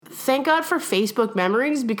thank God for Facebook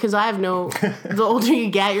memories, because I have the older you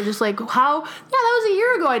get, you're just like, that was a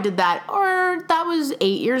year ago I did that. Or that was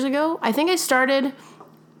 8 years ago. I think I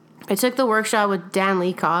took the workshop with Dan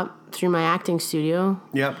Leekop through my acting studio.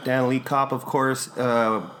 Yep, Dan Leekop, of course,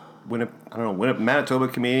 Manitoba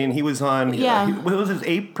comedian. He was on, what was his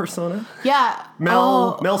ape persona? Yeah.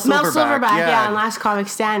 Mel Silverback. Yeah, on Last Comic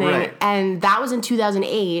Standing. Right. And that was in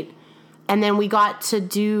 2008. And then we got to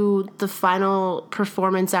do the final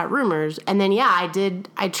performance at Rumors. And then,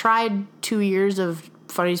 I tried 2 years of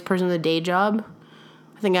Funniest Person of the Day job.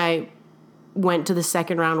 I think I went to the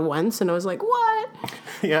second round once, and I was like, what?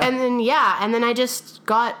 Yeah. And then I just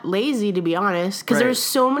got lazy, to be honest, because there was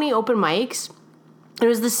so many open mics. It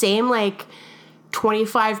was the same,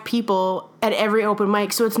 25 people at every open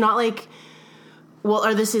mic. So it's not like,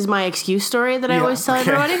 this is my excuse story that I always tell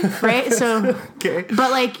everybody, right? So,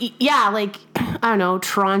 but I don't know,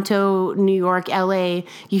 Toronto, New York, LA,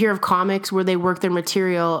 you hear of comics where they work their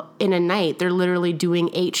material in a night. They're literally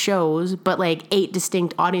doing 8 shows, but 8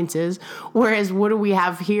 distinct audiences. Whereas what do we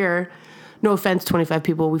have here? No offense, 25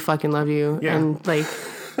 people, we fucking love you. Yeah. And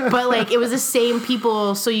but it was the same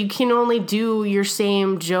people, so you can only do your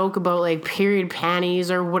same joke about period panties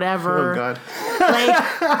or whatever. Oh God.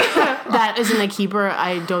 That isn't a keeper.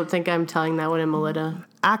 I don't think I'm telling that one in Melita.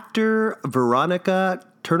 Actor Veronica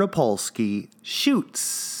Ternopolski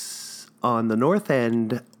shoots on the North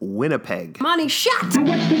End, Winnipeg. Money shot!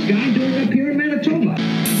 What's this guy doing up here in Manitoba?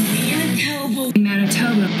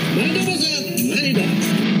 Manitoba.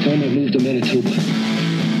 Tell him I moved to Manitoba.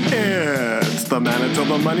 It's the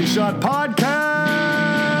Manitoba Money Shot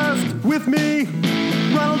Podcast with me,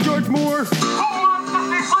 Ronald George Moore.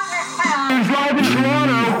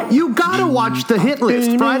 You gotta watch the hit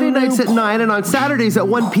list Friday nights at 9 and on Saturdays at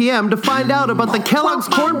 1 p.m. to find out about the Kellogg's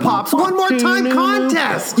Corn Pops One More Time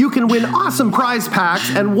contest. You can win awesome prize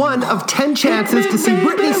packs and 1 of 10 chances to see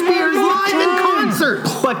Britney Spears live in concert.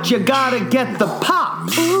 But you gotta get the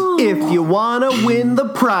pops if you wanna win the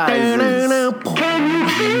prizes. Can you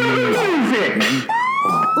feel the music?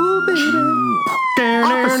 Ooh, baby.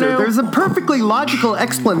 Officer, there's a perfectly logical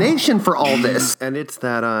explanation for all this. And it's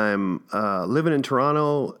that I'm living in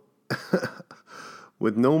Toronto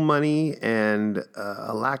with no money and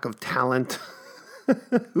a lack of talent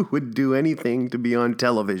who would do anything to be on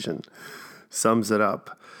television. Sums it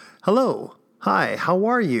up. Hello. Hi, how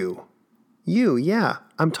are you? Yeah,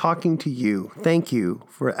 I'm talking to you. Thank you,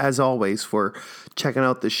 as always, for checking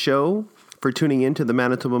out the show, for tuning in to the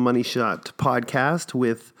Manitoba Money Shot podcast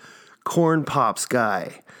with Corn Pops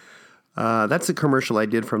Guy. That's a commercial I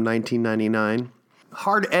did from 1999.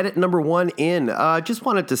 Hard edit number 1 in. Just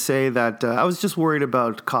wanted to say that I was just worried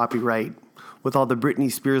about copyright with all the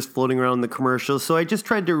Britney Spears floating around the commercial. So I just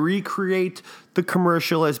tried to recreate the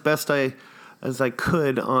commercial as best as I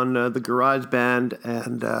could on the GarageBand.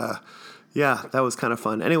 And that was kind of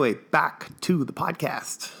fun. Anyway, back to the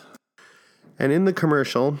podcast. And in the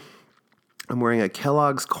commercial, I'm wearing a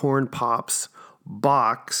Kellogg's Corn Pops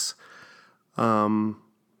box.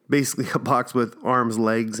 Basically a box with arms,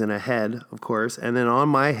 legs, and a head, of course. And then on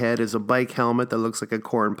my head is a bike helmet that looks like a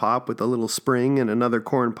corn pop with a little spring and another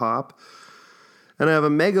corn pop. And I have a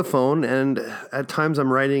megaphone, and at times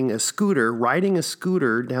I'm riding a scooter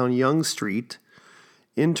down Yonge Street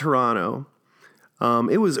in Toronto.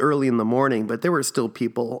 It was early in the morning, but there were still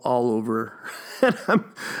people all over.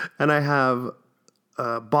 and I have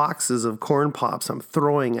boxes of corn pops I'm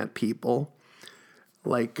throwing at people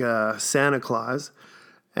like Santa Claus.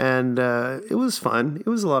 And it was fun. It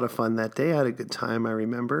was a lot of fun that day. I had a good time, I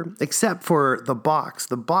remember. Except for the box.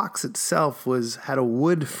 The box itself had a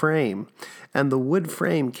wood frame. And the wood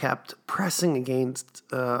frame kept pressing against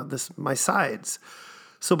my sides.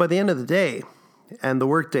 So by the end of the day, and the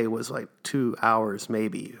work day was 2 hours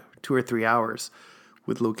maybe, 2 or 3 hours,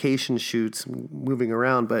 with location shoots, moving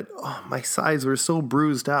around. But my sides were so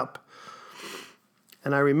bruised up.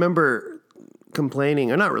 And I remember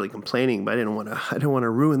complaining, or not really complaining, but I didn't want to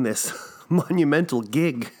ruin this monumental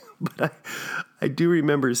gig. But I do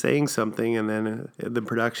remember saying something, and then the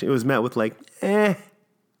production, it was met with And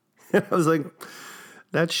I was like,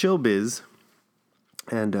 that's showbiz.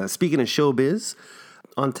 And speaking of showbiz,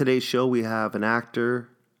 on today's show we have an actor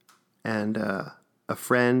and a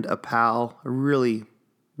friend, a pal, a really,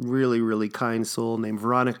 really, really kind soul named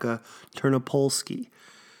Veronica Ternopolski.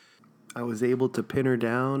 I was able to pin her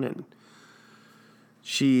down, and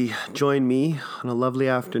she joined me on a lovely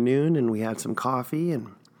afternoon, and we had some coffee and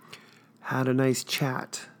had a nice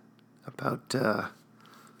chat about the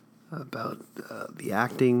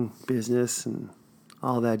acting business and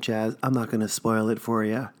all that jazz. I'm not going to spoil it for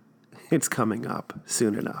you. It's coming up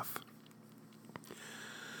soon enough.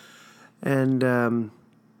 And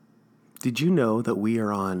did you know that we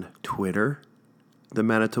are on Twitter? The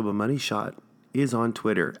Manitoba Money Shot is on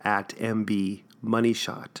Twitter at MB Money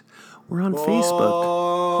Shot. We're on Facebook.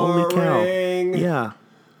 Holy cow. Yeah.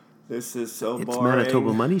 This is so boring. It's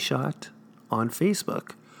Manitoba Money Shot on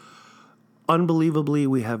Facebook. Unbelievably,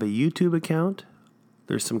 we have a YouTube account.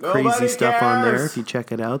 There's some crazy stuff on there. If you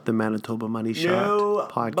check it out, the Manitoba Money Shot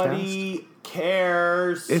podcast. Nobody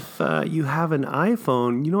cares. If you have an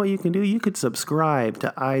iPhone, you know what you can do? You could subscribe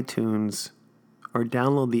to iTunes or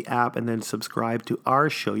download the app and then subscribe to our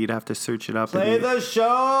show. You'd have to search it up. Play the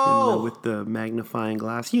show! With the magnifying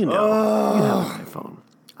glass. You know. You have an iPhone.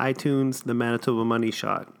 iTunes, the Manitoba Money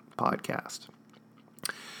Shot podcast.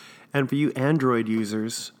 And for you Android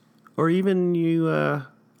users, or even you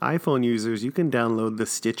iPhone users, you can download the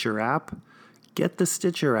Stitcher app. Get the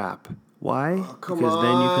Stitcher app. Why? Because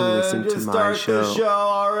then you can listen to my show. The show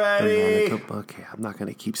already. Okay, I'm not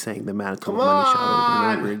going to keep saying the Manitoba Money Shot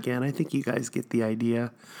over and over again. I think you guys get the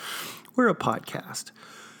idea. We're a podcast.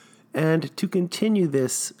 And to continue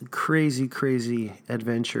this crazy, crazy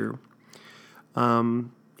adventure,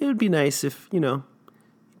 it would be nice if,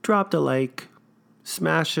 dropped a like,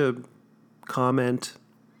 smash a comment.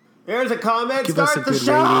 Here's a comment. Give Start us a the good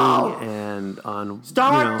show. rating and on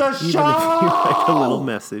Start the even show. if you like a little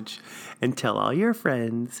message, and tell all your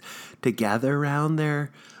friends to gather around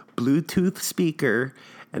their Bluetooth speaker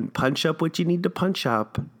and punch up what you need to punch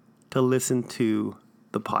up to listen to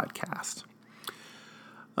the podcast.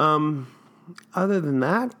 Other than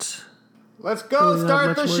that, Let's go. really not Start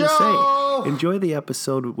much the more to show. say. Enjoy the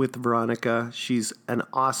episode with Veronica. She's an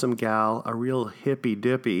awesome gal, a real hippy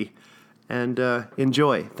dippy. And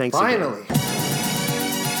enjoy. Thanks Finally. again.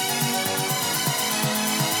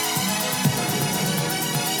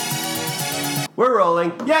 We're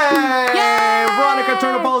rolling. Yay! Veronica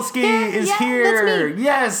Ternopolski is here. That's me.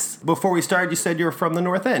 Yes. Before we started, you said you were from the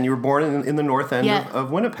North End. You were born in the North End of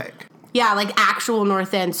Winnipeg. Yeah, like actual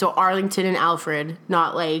North End, so Arlington and Alfred,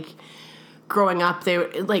 not like growing up there,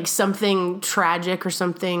 like something tragic or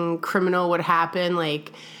something criminal would happen,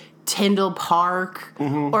 like Tyndall Park,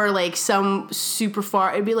 or like some super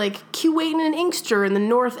far, it'd be like Keewatin and Inkster in the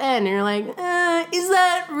North End, and you're like, is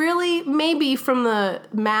that really? Maybe from the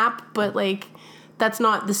map, but like that's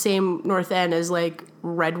not the same North End as like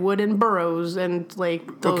Redwood and Burroughs and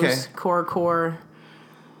like those core.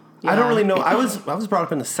 Yeah. I don't really know. I was brought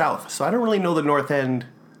up in the South, so I don't really know the North End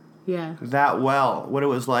that well. What it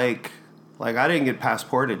was like I didn't get past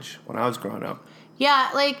Portage when I was growing up.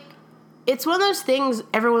 Yeah, like it's one of those things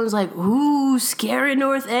everyone's like, ooh, scary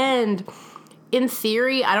North End. In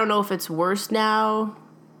theory, I don't know if it's worse now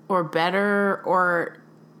or better or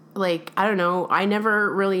like, I don't know. I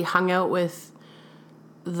never really hung out with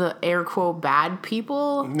the air quote bad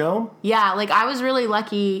people. No? Yeah, like I was really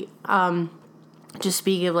lucky, just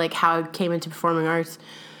speaking of like how I came into performing arts.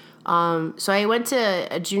 So I went to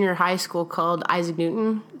a junior high school called Isaac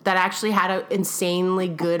Newton that actually had an insanely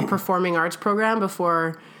good performing arts program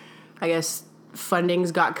before, I guess,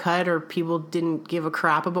 fundings got cut or people didn't give a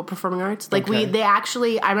crap about performing arts. Like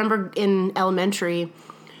I remember in elementary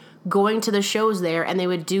going to the shows there, and they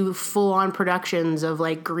would do full on productions of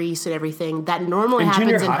like Grease and everything that normally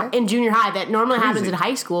happens in junior high. That normally happens in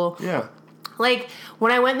high school. Yeah. Like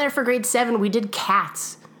when I went there for grade 7, we did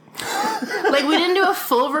Cats. Like we didn't do a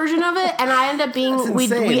full version of it, and I ended up being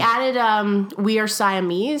we added We Are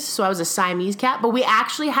Siamese, so I was a Siamese cat. But we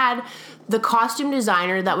actually had the costume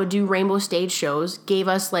designer that would do rainbow stage shows gave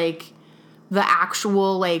us like the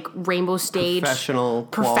actual like rainbow stage professional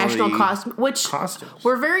costume, which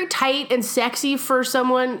were very tight and sexy for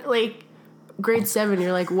someone like grade 7.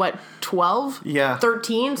 You're like what, 12? Yeah,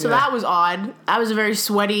 13. So that was odd. I was a very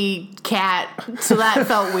sweaty cat, so that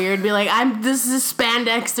felt weird. Be like, this is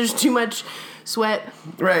spandex. There's too much sweat.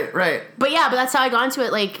 Right. But that's how I got into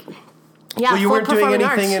it. Like, yeah. Well, you weren't doing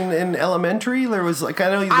anything in in elementary. There was like, I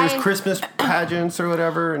know there's Christmas pageants or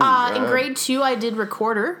whatever. And, in grade 2, I did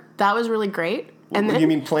recorder. That was really great. And then you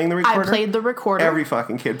mean playing the recorder? I played the recorder. Every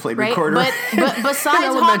fucking kid played recorder. But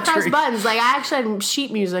besides Hot Cross Buttons, like I actually had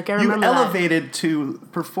sheet music. I remember you elevated to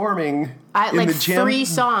performing in the gym. 3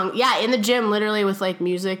 songs. Yeah, in the gym, literally with like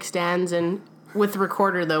music stands and with the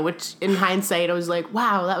recorder though. Which in hindsight, I was like,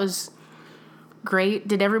 wow, that was great.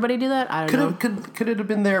 Did everybody do that? I don't know. Could it have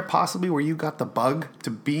been there possibly where you got the bug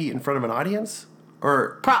to be in front of an audience?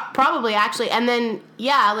 Or probably actually. And then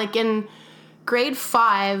like in grade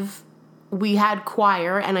 5. We had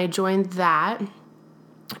choir, and I joined that.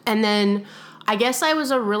 And then I guess I was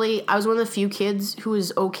one of the few kids who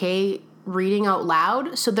was okay reading out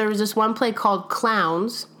loud. So there was this one play called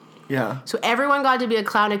Clowns. Yeah. So everyone got to be a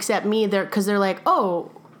clown except me, because they're like,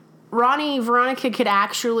 oh, Veronica could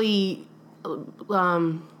actually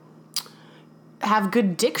have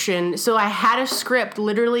good diction. So I had a script.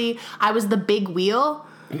 Literally, I was the big wheel.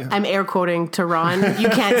 Yeah. I'm air quoting to Ron. You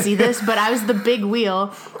can't see this, but I was the big wheel,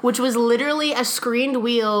 which was literally a screened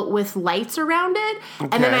wheel with lights around it. Okay.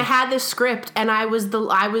 And then I had this script, and I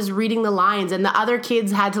was reading the lines, and the other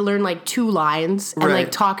kids had to learn like 2 lines and like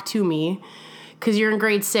talk to me, because you're in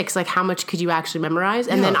grade 6. Like, how much could you actually memorize?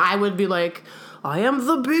 And then I would be like, I am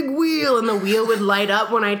the big wheel, and the wheel would light up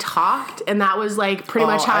when I talked, and that was like pretty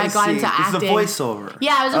much how I got into acting. It's a voiceover.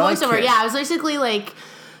 Yeah, it was a voiceover. Okay. Yeah, I was basically like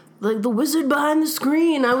the wizard behind the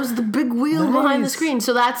screen. I was the big wheel behind the screen.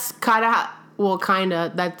 So that's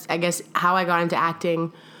that's I guess how I got into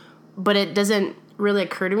acting. But it doesn't really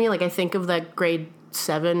occur to me. Like, I think of that grade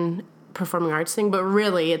 7 performing arts thing, but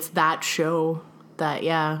really it's that show that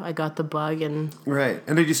I got the bug. And right.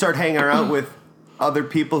 And did you start hanging around with other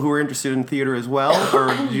people who were interested in theater as well,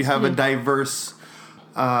 or did you have a diverse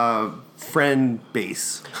friend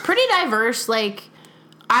base? Pretty diverse. Like,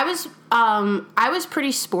 I was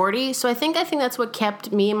pretty sporty, so I think that's what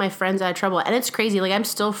kept me and my friends out of trouble. And it's crazy. Like, I'm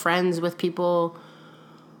still friends with people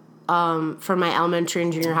from my elementary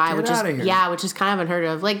and junior high, which is kind of unheard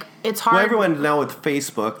of. Like, it's hard. Well, everyone now with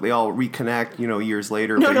Facebook, they all reconnect, years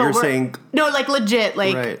later. Like, legit,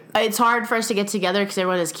 like, It's hard for us to get together because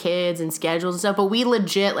everyone has kids and schedules and stuff. But we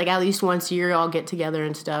legit, like, at least once a year, all get together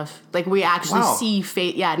and stuff. Like, we actually see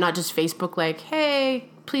not just Facebook. Like, hey,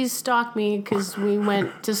 please stalk me because we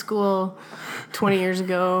went to school 20 years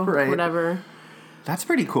ago, whatever. That's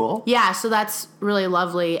pretty cool. Yeah, so that's really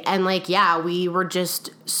lovely. And, like, we were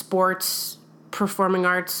just sports, performing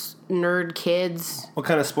arts, nerd kids. What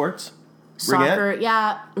kind of sports? Soccer. Ringette?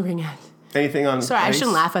 Yeah, ringette. Anything on Sorry, ice? I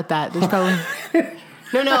shouldn't laugh at that. There's probably...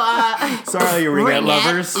 No, sorry, you ringette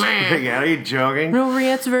lovers. Ringette, are you joking? No,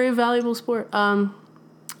 ringette's a very valuable sport. No,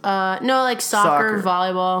 like soccer,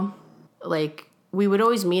 volleyball. Like, we would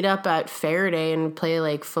always meet up at Faraday and play,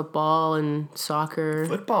 like, football and soccer.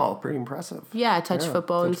 Football, pretty impressive. Yeah, touch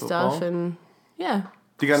football and stuff, and yeah.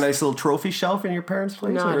 Do you got a nice little trophy shelf in your parents'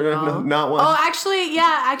 place? No, not one. Oh,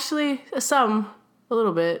 actually, some, a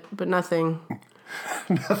little bit, but nothing.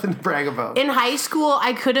 Nothing to brag about. In high school,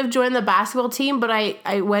 I could have joined the basketball team, but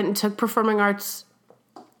I went and took performing arts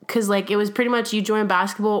because, like, it was pretty much you joined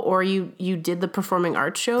basketball or you did the performing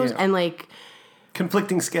arts shows, and, like,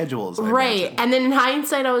 conflicting schedules. I imagine. And then in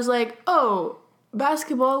hindsight, I was like, oh,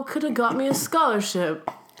 basketball could have got me a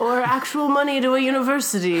scholarship or actual money to a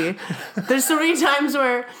university. There's so many times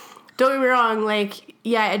where, don't get me wrong, like,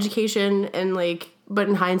 education and, like, but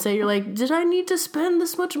in hindsight, you're like, did I need to spend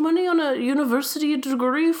this much money on a university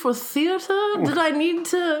degree for theater? Did I need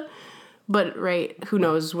to? But, who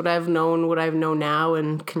knows? What I've known now,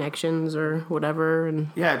 and connections or whatever. And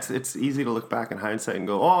yeah, it's easy to look back in hindsight and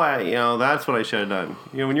go, oh, that's what I should have done.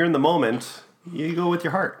 When you're in the moment, you go with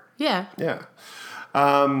your heart. Yeah. Yeah.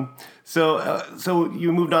 So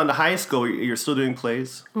you moved on to high school. You're still doing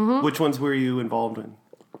plays. Mm-hmm. Which ones were you involved in?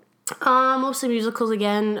 Mostly musicals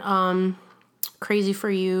again. Crazy for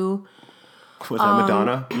You. Was that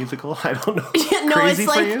Madonna musical? I don't know. No, Crazy it's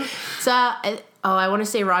like, for You? It's I want to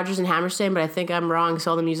say Rodgers and Hammerstein, but I think I'm wrong. So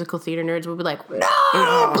all the musical theater nerds would be like,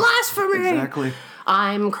 no, blasphemy. Exactly.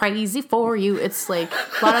 I'm crazy for you. It's like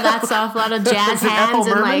a lot of that stuff, a lot of jazz hands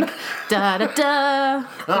and like da da da.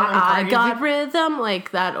 I got rhythm, like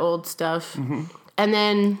that old stuff. Mm-hmm. And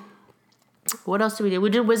then what else did we do? We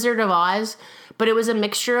did Wizard of Oz, but it was a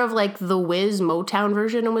mixture of like the Wiz Motown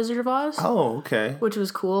version of Wizard of Oz. Oh, okay. Which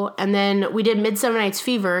was cool. And then we did Midsummer Night's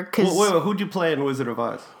Fever. Wait, who'd you play in Wizard of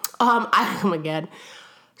Oz? Oh my God.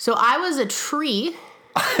 So I was a tree.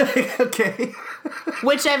 Okay.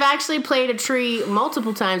 Which I've actually played a tree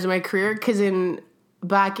multiple times in my career, because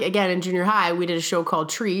back again in junior high, we did a show called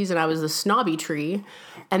Trees, and I was the snobby tree.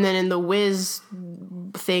 And then in the Wiz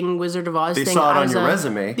thing, Wizard of Oz they thing, saw it on your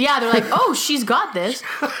resume. Yeah, they're like, oh, she's got this.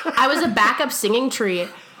 I was a backup singing tree.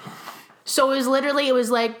 So it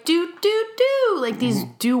was like, do, do, do, like these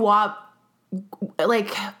doo-wop,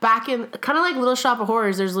 like back in, kind of like Little Shop of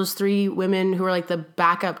Horrors, there's those 3 women who are like the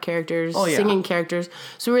backup characters, singing characters.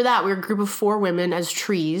 So we were a group of 4 women as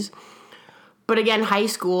trees. But again, high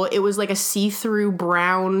school, it was like a see-through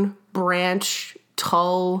brown branch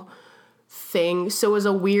tulle thing. So it was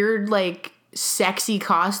a weird, like, sexy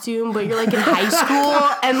costume, but you're like in high school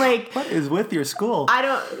and like... What is with your school?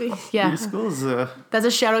 Your school's... That's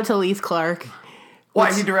a shout out to Leith Clark.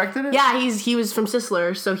 Why, he directed it? Yeah, he was from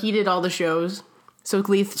Sisler, so he did all the shows. So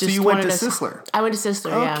Leith just So you went to Sisler? I went to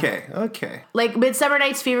Sisler, yeah. Okay. Like, Midsummer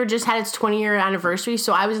Night's Fever just had its 20-year anniversary,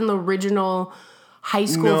 so I was in the original high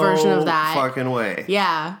school version of that. No fucking way.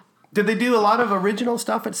 Yeah. Did they do a lot of original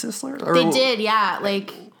stuff at Sisler? Or They did, yeah.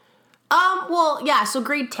 Like, so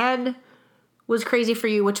grade 10 was Crazy for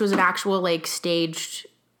You, which was an actual, like, staged,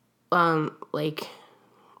 like,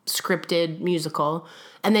 scripted musical.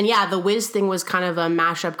 And then, yeah, the Wiz thing was kind of a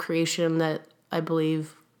mashup creation that I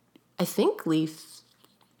think Leith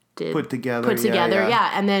did. Put together,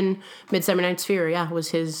 yeah. And then Midsummer Night's Fear,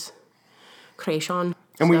 was his creation.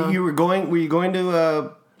 And were you going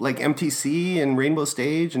to like MTC and Rainbow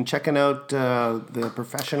Stage and checking out the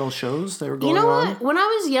professional shows that were going on? You know what? When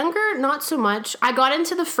I was younger, not so much. I got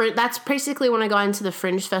into the Fringe. That's basically when I got into the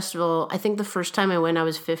Fringe Festival. I think the first time I went, I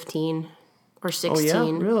was 15 or 16. Oh,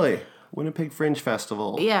 yeah? Really? Winnipeg Fringe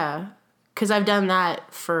Festival. Yeah. Because I've done that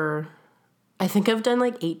I think I've done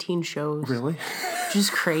like 18 shows. Really?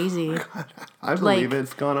 Just crazy. I believe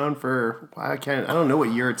it's gone on for, I don't know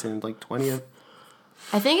what year it's in, like 20th?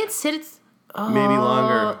 I think it's hit its... Maybe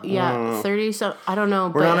longer. Yeah, 30, so I don't know.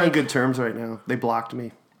 We're not on good terms right now. They blocked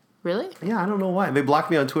me. Really? Yeah, I don't know why. They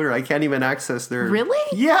blocked me on Twitter. I can't even access their... Really?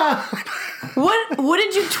 Yeah. What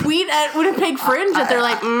did you tweet at Winnipeg Fringe that they're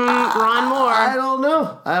like, Ron Moore? I don't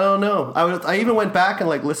know. I even went back and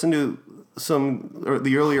like listened to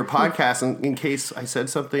the earlier podcasts in case I said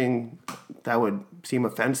something that would seem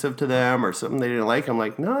offensive to them or something they didn't like. I'm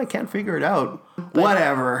like, no, I can't figure it out.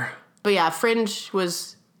 Whatever. But yeah, Fringe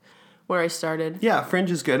was where I started. Yeah,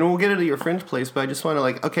 Fringe is good. And we'll get into your Fringe place, but I just want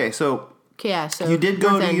to so you did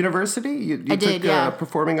go to university? You did, took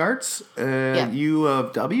performing arts? U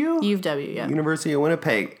of W? U of W, yeah. University of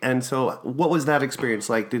Winnipeg. And so what was that experience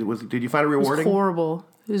like? Did you find it rewarding? It was horrible.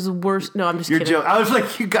 It was the worst. No, I'm just kidding. You're joking. I was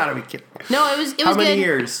like, you gotta be kidding. No, it was How many good.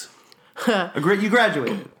 years? You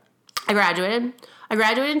graduated. I graduated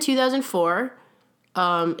in 2004.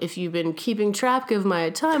 If you've been keeping track of my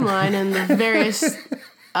timeline and the various...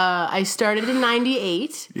 I started in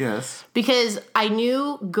 98. Yes. Because I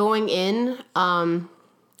knew going in,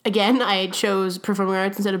 again, I chose performing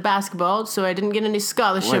arts instead of basketball, so I didn't get any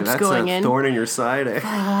scholarships going in. That's a thorn in your side, eh?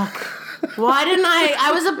 Why didn't I?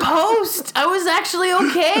 I was a post. I was actually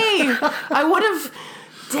okay. I would have...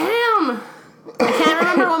 Damn. I can't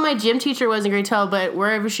remember what my gym teacher was in grade 12, but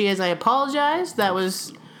wherever she is, I apologize. That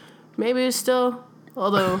was... Maybe it was still...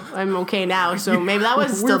 Although I'm okay now, so maybe that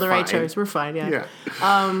was still the right choice. We're fine, yeah.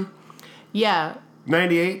 Yeah.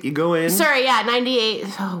 98, you go in. Sorry, yeah, 98.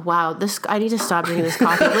 Oh, wow. I need to stop drinking this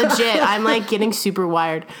coffee. Legit, I'm like getting super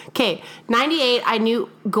wired. Okay, 98, I knew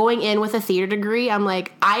going in with a theater degree, I'm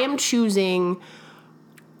like, I am choosing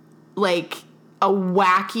like a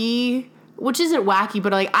wacky, which isn't wacky,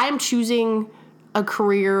 but like I am choosing a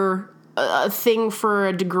career, a thing for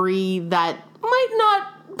a degree that might not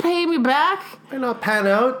pay me back. Might not pan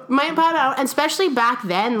out. And especially back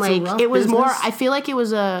then, like it was business. more, I feel like it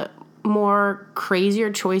was a more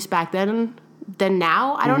crazier choice back then than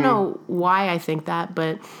now. I don't know why I think that,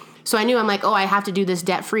 but so I knew, I'm like, I have to do this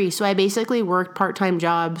debt free. So I basically worked part-time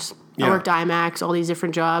jobs. Yeah. I worked IMAX, all these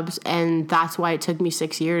different jobs, and that's why it took me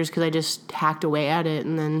 6 years, because I just hacked away at it.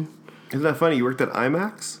 And then... Isn't that funny? You worked at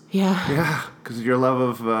IMAX? Yeah. Yeah, because of your love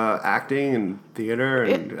of acting and theater,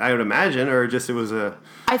 and I would imagine, or just it was a...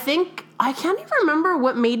 I can't even remember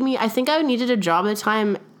what made me... I think I needed a job at the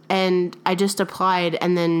time, and I just applied,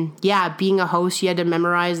 and then, being a host, you had to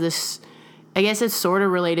memorize this... I guess it's sort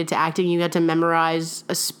of related to acting. You had to memorize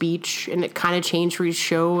a speech, and it kind of changed for each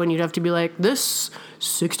show, and you'd have to be like, this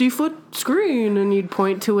 60-foot screen, and you'd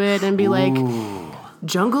point to it and be like...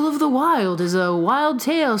 Jungle of the Wild is a wild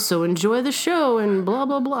tale, so enjoy the show, and blah,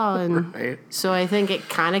 blah, blah. And so I think it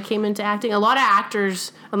kind of came into acting. A lot of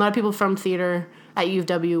actors, a lot of people from theater at U of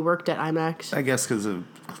W worked at IMAX. I guess because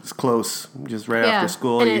it's close. Just right after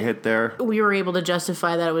school, you hit there. We were able to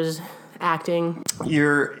justify that it was acting.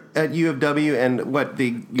 You're at U of W, and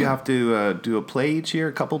you have to do a play each year,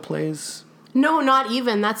 a couple plays? No, not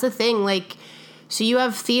even. That's the thing. Like, so you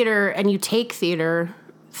have theater, and you take theater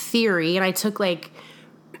theory, and I took, like...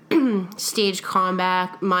 stage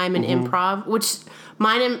combat, mime, and improv, which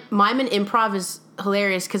mime and improv is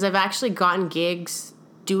hilarious because I've actually gotten gigs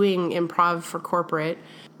doing improv for corporate.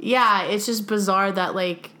 Yeah, it's just bizarre that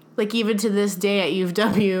like even to this day at U of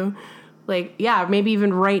W, maybe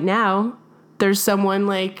even right now, there's someone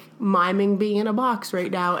like miming being in a box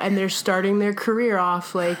right now, and they're starting their career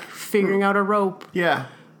off like figuring out a rope. Yeah.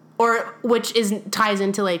 Or which ties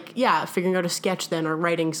into figuring out a sketch then, or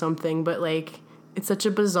writing something, but like. It's such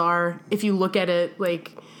a bizarre, if you look at it,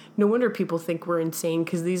 like, no wonder people think we're insane,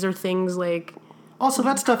 because these are things like... Also,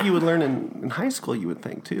 that's stuff you would learn in high school, you would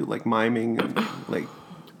think, too, like miming and, like,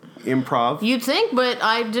 improv. You'd think, but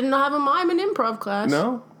I didn't have a mime and improv class.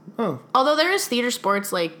 No? Oh. Although there is theater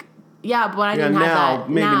sports, like, Yeah, but I didn't have that.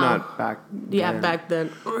 Maybe now. not back then. Yeah, back then.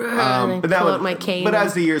 But pull out my cane. But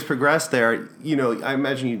as the years progressed there, I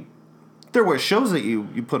imagine there were shows that you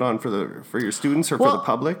put on for your students or for the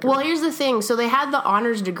public? Well, here's the thing. So they had the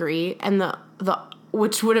honors degree and the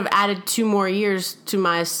which would have added 2 more years to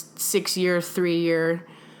my 6-year, 3-year.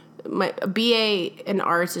 My BA in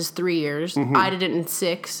arts is 3 years. Mm-hmm. I did it in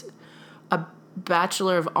 6. A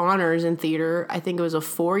Bachelor of Honors in theater, I think it was a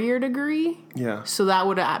 4-year degree. Yeah. So that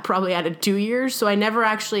would have probably added 2 years. So I never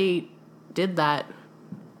actually did that.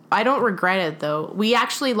 I don't regret it, though. We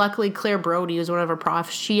actually, luckily, Claire Brody was one of our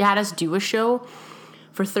profs. She had us do a show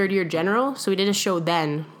for third year general. So we did a show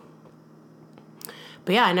then.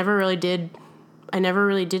 But yeah, I never really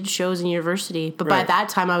did shows in university. But by that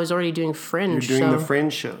time, I was already doing Fringe. You're doing the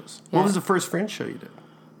Fringe shows. Yeah. What was the first Fringe show you did?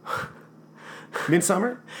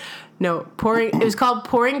 Midsummer? No, it was called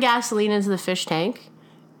Pouring Gasoline into the Fish Tank.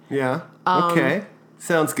 Yeah. Okay.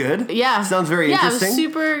 Sounds good. Yeah. Sounds very interesting. It was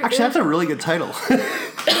super... Actually, that's a really good title.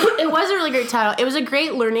 It was a really great title. It was a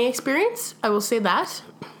great learning experience. I will say that.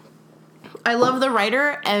 I love the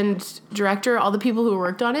writer and director, all the people who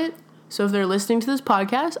worked on it. So if they're listening to this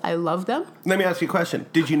podcast, I love them. Let me ask you a question.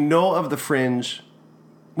 Did you know of the Fringe?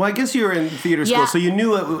 Well, I guess you were in theater school, so you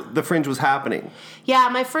knew the Fringe was happening. Yeah,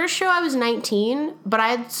 my first show I was 19, but I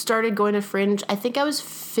had started going to Fringe, I think I was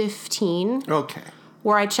 15. Okay.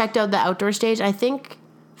 Where I checked out the outdoor stage. I think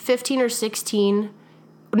 15 or 16.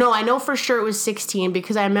 No, I know for sure it was 16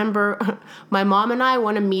 because I remember my mom and I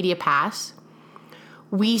won a media pass.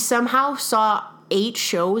 We somehow saw 8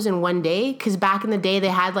 shows in one day because back in the day they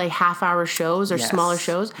had like half-hour shows or smaller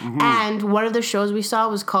shows. Mm-hmm. And one of the shows we saw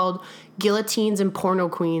was called Guillotines and Porno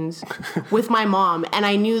Queens with my mom. And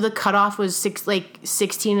I knew the cutoff was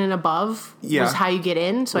 16 and above was how you get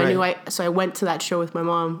in. So I went to that show with my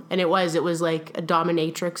mom. And it was like a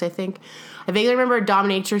dominatrix, I think. I vaguely remember a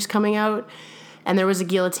dominatrix coming out and there was a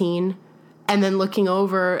guillotine. And then looking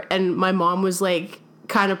over and my mom was like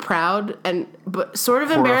kind of proud but sort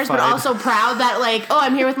of embarrassed, but also proud that like, oh,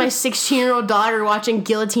 I'm here with my 16-year-old daughter watching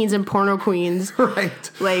Guillotines and Porno Queens.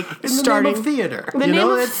 Right. Like in starting the name of theater. The name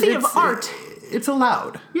of theater of art. It's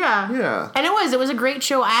allowed. Yeah. Yeah. And it was a great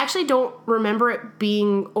show. I actually don't remember it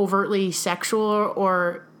being overtly sexual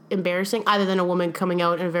or embarrassing, other than a woman coming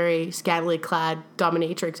out in a very scantily clad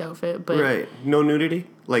dominatrix outfit. But right. No nudity?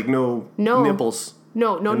 Like no nipples?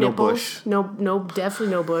 No nipples. No bush. No,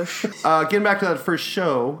 definitely no bush. Getting back to that first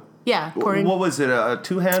show. Yeah. What was it? A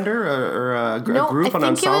two-hander or a group, an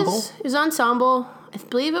ensemble? It was ensemble. I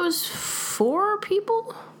believe it was 4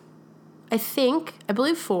 people. I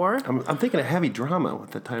believe 4. I'm thinking a heavy drama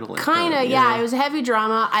with the title. Kind of, yeah. It was a heavy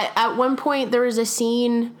drama. At one point there was a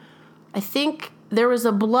scene. I think there was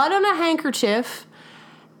a blood on a handkerchief.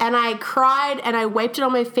 And I cried, and I wiped it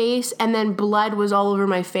on my face, and then blood was all over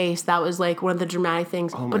my face. That was, like, one of the dramatic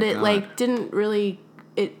things. Oh my but it, God. like, didn't really...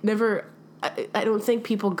 It never... I don't think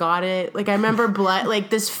people got it. Like, I remember blood... like,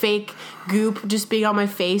 this fake goop just being on my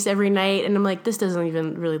face every night, and I'm like, this doesn't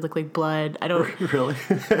even really look like blood. I don't... Really?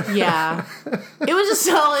 Yeah. It was a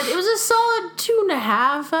solid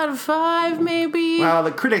 2.5 out of 5, maybe. Wow,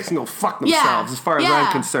 the critics can go fuck themselves as far as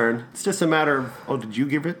I'm concerned. It's just a matter of, did you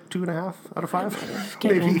give it 2.5 out of 5?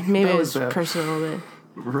 Maybe it was personal.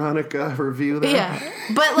 Veronica review there. Yeah.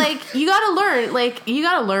 But, like, you gotta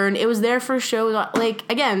learn. It was their first show. Like,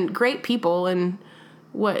 again, great people, and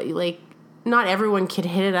not everyone can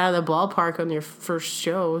hit it out of the ballpark on their first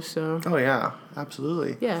show, so. Oh, yeah.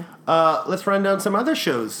 Absolutely. Yeah. Let's run down some other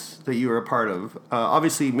shows that you were a part of.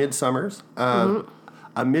 Obviously, Midsummers.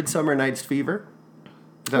 A Midsummer Night's Fever.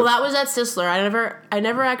 Well, that was at Sisler. I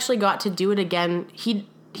never actually got to do it again.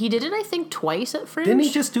 He did it, I think, twice at Fringe. Didn't he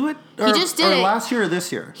just do it? He just did it. Last year or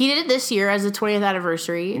this year? He did it this year as the 20th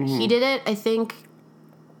anniversary. Mm-hmm. He did it, I think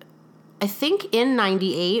in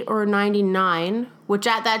 98 or 99, which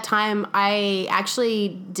at that time I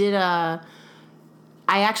actually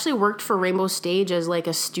worked for Rainbow Stage as like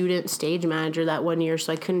a student stage manager that one year,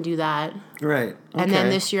 so I couldn't do that. Right. Okay. And then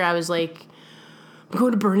this year I was like, I'm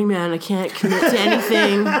going to Burning Man. I can't commit to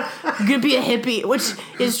anything. I'm going to be a hippie, which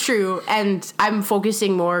is true. And I'm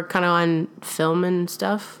focusing more kind of on film and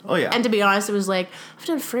stuff. Oh, yeah. And to be honest, it was like, I've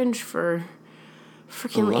done Fringe for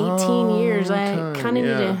freaking 18 years. I kind of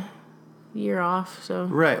need a year off. So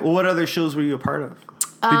right. Well, what other shows were you a part of?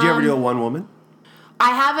 Did you ever do a one-woman?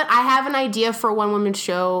 I have an idea for a one-woman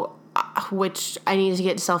show, which I need to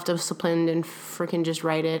get self-disciplined and freaking just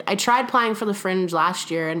write it. I tried applying for the Fringe last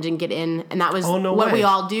year and didn't get in, and that was what we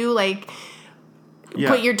all do. Like,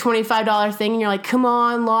 put your $25 thing and you're like, come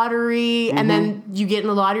on, lottery. And then you get in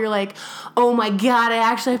the lottery, you're like, oh my God, I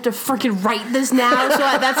actually have to freaking write this now. So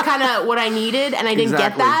that's kind of what I needed. And I didn't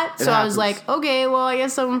get that. So I was like, okay, well, I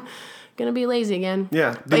guess I'm going to be lazy again.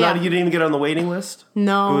 Yeah. You didn't even get on the waiting list?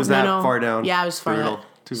 No. It was that far down? Yeah, I was far down.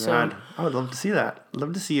 Too bad. I would love to see that. I'd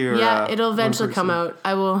love to see your... Yeah, it'll eventually come out.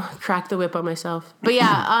 I will crack the whip on myself. But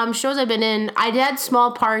yeah, shows I've been in. I had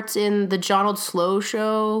small parts in the Donald Slow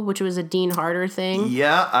show, which was a Dean Harder thing.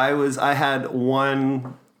 Yeah, I had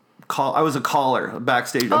one call. I was a caller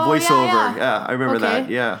backstage, a voiceover. Yeah, I remember that.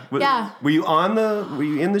 Yeah. Were you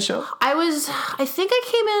in the show? I think I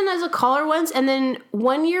came in as a caller once, and then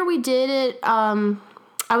one year we did it,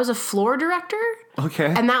 I was a floor director. Okay.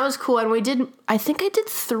 And that was cool. And I think I did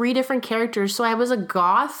 3 different characters. So I was a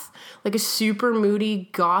goth, like a super moody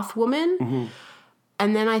goth woman. Mm-hmm.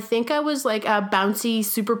 And then I think I was like a bouncy,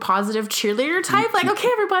 super positive cheerleader type. Like, okay,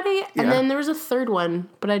 everybody. Yeah. And then there was a third one,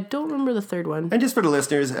 but I don't remember the third one. And just for the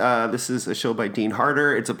listeners, this is a show by Dean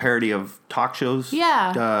Harder. It's a parody of talk shows.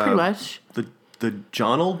 Yeah, pretty much. The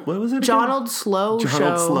Donald, what was it? Donald Slow Show.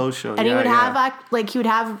 Donald Slow Show, and he would have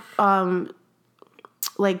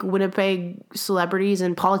like Winnipeg celebrities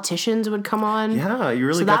and politicians would come on. Yeah, you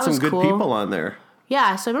really got some good people on there.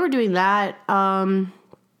 Yeah, so I remember doing that.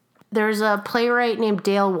 There's a playwright named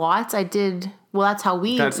Dale Watts. That's how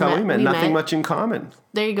we met. Nothing much in common.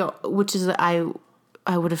 There you go. Which is, I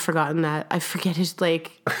would have forgotten that. I forget his,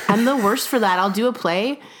 I'm the worst for that. I'll do a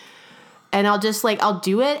play and I'll just I'll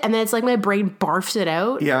do it. And then it's like my brain barfs it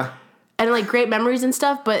out. Yeah. And great memories and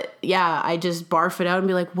stuff, but yeah, I just barf it out and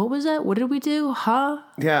be like, what was that? What did we do? Huh?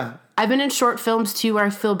 Yeah. I've been in short films too where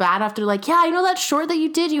I feel bad after that short that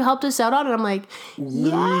you did, you helped us out on, and I'm like,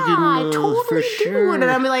 yeah, I totally do. And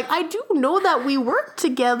I'm like, I do know that we worked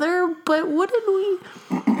together, but what did we?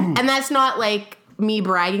 And that's not me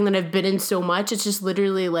bragging that I've been in so much. It's just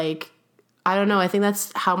literally I don't know. I think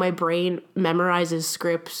that's how my brain memorizes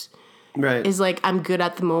scripts. Right. Is I'm good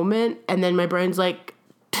at the moment, and then my brain's at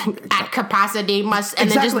capacity and then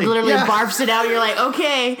just literally barfs it out. You're like,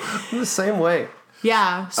 okay. I'm the same way.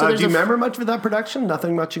 Yeah. So do you remember much of that production?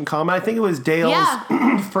 Nothing much in common. I think it was Dale's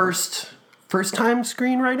first time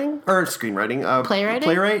screenwriting. Playwriting?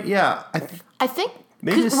 Playwright, yeah. I think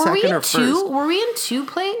maybe the second or first. Were we in 2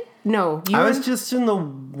 play? No. I was just in the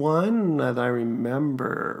one that I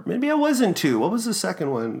remember. Maybe I was in 2. What was the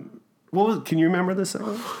second one? Can you remember the second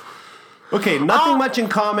one? Okay, nothing much in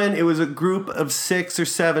common. It was a group of 6 or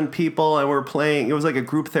 7 people, and we're playing. It was like a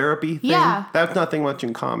group therapy thing. Yeah. That's nothing much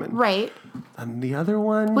in common. Right. And the other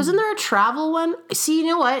one... Wasn't there a travel one? See, you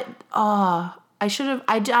know what? I should have...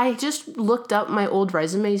 I just looked up my old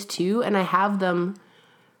resumes, too, and I have them...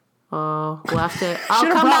 we'll have to... I'll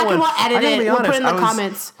come back and we'll edit it. We'll put it in the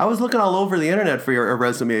comments. I was looking all over the internet for a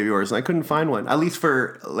resume of yours, and I couldn't find one. At least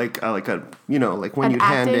for, when you'd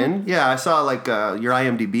hand in. Yeah, I saw, your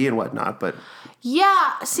IMDb and whatnot, but...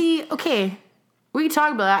 Yeah, see, okay. We can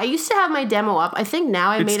talk about that. I used to have my demo up. I think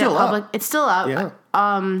now I made it public. It's still up. Yeah.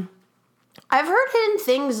 I've heard hidden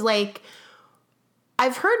things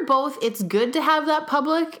I've heard both it's good to have that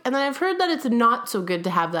public, and then I've heard that it's not so good to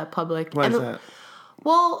have that public. Why is that?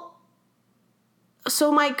 Well...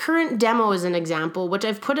 So my current demo is an example, which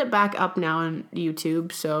I've put it back up now on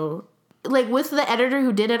YouTube. So, with the editor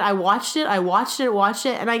who did it, I watched it,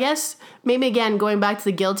 and I guess maybe again going back to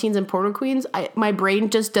the guillotines and porno queens, my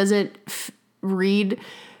brain just doesn't read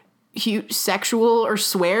sexual or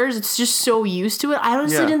swears. It's just so used to it. I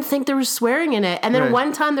honestly didn't think there was swearing in it. And then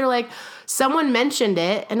one time they're like, someone mentioned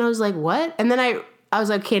it, and I was like, what? And then I was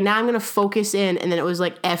like, okay, now I'm going to focus in. And then it was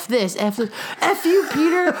like, F this, F you,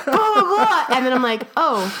 Peter, blah, blah, blah. And then I'm like,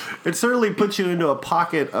 oh. It certainly puts you into a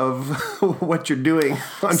pocket of what you're doing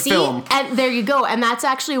on film. And there you go. And that's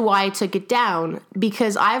actually why I took it down,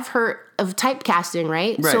 because I've heard of typecasting,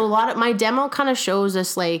 right? So a lot of my demo kind of shows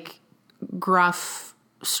this gruff,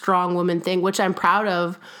 strong woman thing, which I'm proud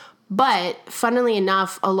of. But funnily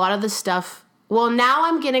enough, a lot of the stuff... Well, now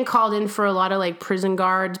I'm getting called in for a lot of prison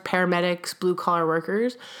guards, paramedics, blue collar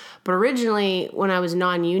workers. But originally, when I was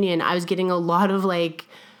non-union, I was getting a lot of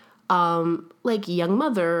young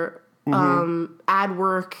mother, ad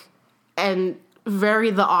work, and very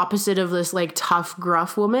the opposite of this tough,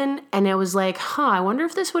 gruff woman. And I was like, I wonder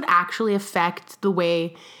if this would actually affect the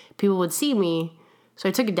way people would see me. So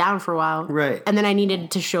I took it down for a while. Right. And then I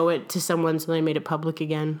needed to show it to someone, so then I made it public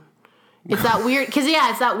again. It's that weird, because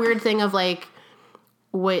it's that weird thing of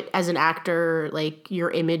what as an actor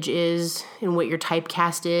your image is and what your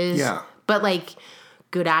typecast is. Yeah. But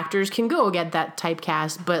good actors can go get that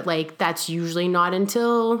typecast, but that's usually not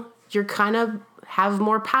until you're kind of have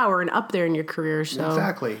more power and up there in your career. So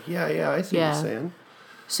exactly. Yeah, I see what you're saying.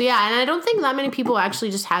 So yeah, and I don't think that many people actually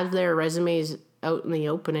just have their resumes out in the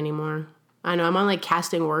open anymore. I know I'm on like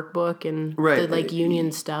casting workbook and the like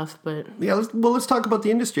union stuff, but yeah. Let's talk about the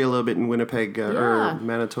industry a little bit in Winnipeg or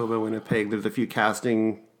Manitoba, Winnipeg. There's a few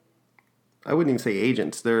casting. I wouldn't even say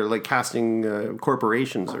agents. They're like casting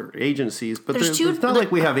corporations or agencies, but it's not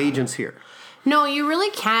like we have agents here. No, you really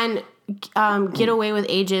can get away with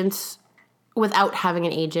agents without having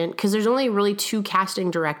an agent because there's only really 2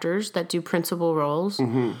 casting directors that do principal roles.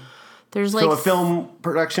 Mm-hmm. There's like so a film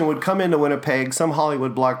production would come into Winnipeg, some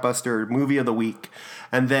Hollywood blockbuster movie of the week,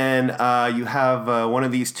 and then you have one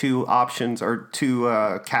of these 2 options or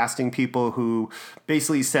 2 casting people who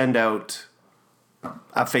basically send out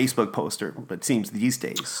a Facebook poster. It seems these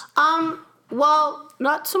days. Well,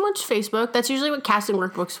 not so much Facebook. That's usually what casting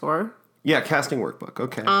workbook's for. Yeah, casting workbook.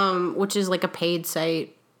 Okay. Which is like a paid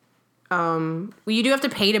site. Well, you do have to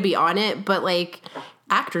pay to be on it, but like.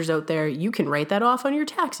 Actors out there, you can write that off on your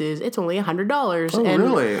taxes. It's only $100. Oh, and,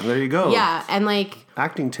 really? There you go. Yeah, and like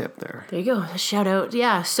acting tip there. There you go. Shout out.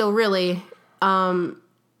 Yeah. So really, when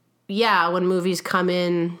movies come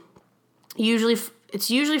in,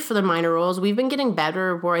 it's usually for the minor roles. We've been getting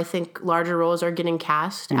better where I think larger roles are getting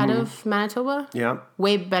cast out of Manitoba. Yeah.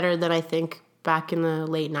 Way better than I think back in the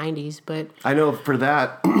late 90s. But I know for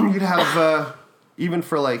that you'd have even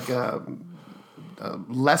for like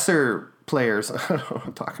lesser players, I don't know what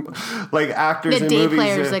I'm talking about. Like actors in movies. Day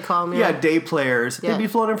players, they call them. Yeah, day players. Yeah. They'd be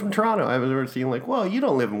flown in from Toronto. I remember seeing like, well, you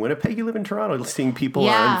don't live in Winnipeg, you live in Toronto. Seeing people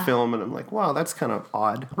on film, and I'm like, wow, that's kind of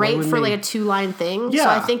odd. Right, for like a 2-line thing. Yeah, so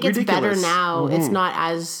I think it's better now. Mm-hmm. It's not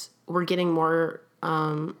as, we're getting more,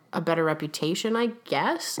 a better reputation, I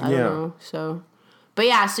guess. I don't know. So, but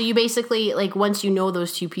yeah, so you basically, like, once you know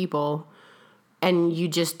those 2 people, and you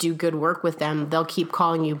just do good work with them, they'll keep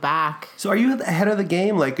calling you back. So are you ahead of the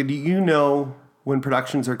game? Like, do you know when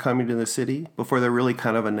productions are coming to the city before they're really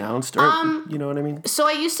kind of announced? Or, you know what I mean? So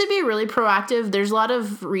I used to be really proactive. There's a lot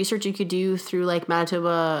of research you could do through, like,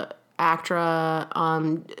 Manitoba ACTRA,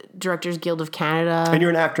 Directors Guild of Canada. And you're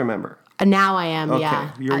an ACTRA member? Now I am, okay.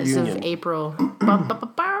 Yeah. You're as union. of April.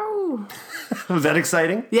 Is that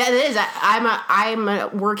exciting? Yeah, it is. I'm a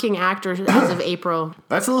working actor as of April.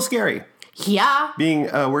 That's a little scary. Yeah. Being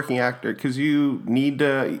a working actor, because you need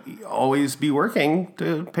to always be working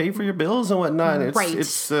to pay for your bills and whatnot.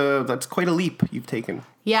 It's that's quite a leap you've taken.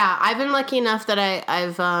 Yeah, I've been lucky enough that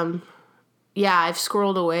I've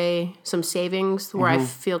squirreled away some savings where I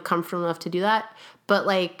feel comfortable enough to do that. But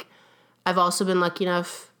like, I've also been lucky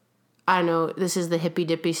enough. I don't know, this is the hippy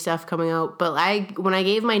dippy stuff coming out, but when I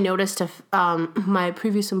gave my notice to my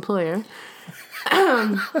previous employer.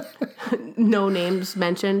 No names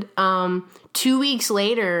mentioned. 2 weeks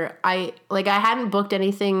later, I hadn't booked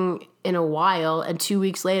anything in a while, and 2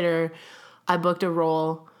 weeks later, I booked a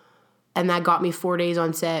role, and that got me 4 days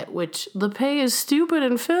on set, which the pay is stupid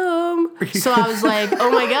in film. So I was like, oh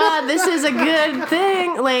my God, this is a good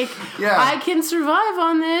thing. Like, I can survive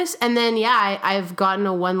on this. And then, I've gotten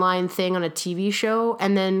a 1-line thing on a TV show,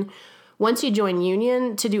 and then once you join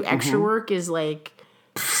union, to do extra work is like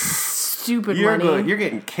stupid money. You're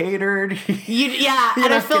getting catered. And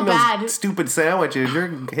I feel bad. Stupid sandwiches. You're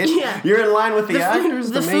in line with the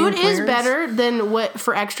actors. The food is better than what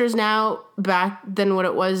for extras now than what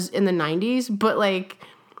it was in the 90s. But like,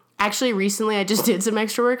 actually, recently I just did some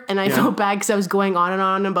extra work, and I felt bad because I was going on and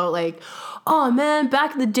on about like, oh man,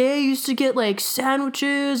 back in the day, I used to get like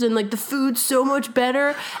sandwiches and like the food's so much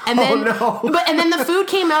better. And then, and then the food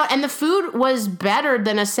came out, and the food was better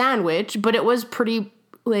than a sandwich, but it was pretty.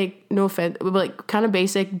 Like, no offense, like kind of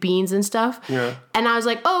basic beans and stuff. Yeah. And I was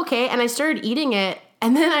like, oh, okay. And I started eating it.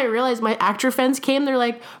 And then I realized my actor friends came. They're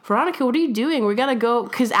like, Veronica, what are you doing? We got to go.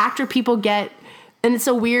 Because actor people get, and it's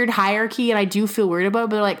a weird hierarchy, and I do feel weird about it.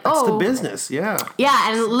 But they're like, it's the business. Yeah.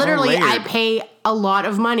 Yeah. And literally, I pay a lot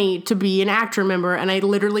of money to be an actor member. And I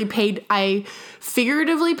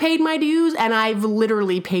figuratively paid my dues, and I've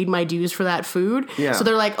literally paid my dues for that food. Yeah. So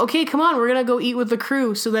they're like, okay, come on, we're going to go eat with the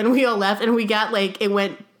crew. So then we all left, and we got like, it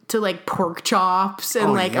went to like pork chops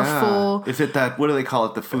and a full. Is it that, what do they call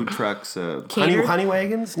it? The food trucks? Honey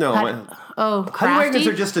wagons? No. Crafty? Honey wagons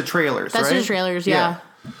are just the trailers, That's right? just trailers, yeah.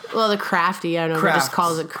 Well, the crafty, I don't know, just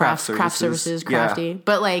calls it craft services, crafty. Yeah.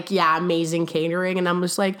 But like, amazing catering, and I'm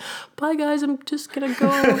just like, bye guys, I'm just gonna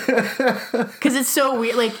go. Because it's so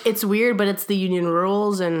weird, like, it's weird, but it's the union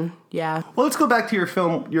rules, and yeah. Well, let's go back to your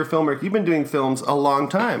film work. You've been doing films a long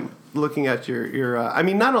time. Looking at your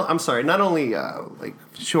not only like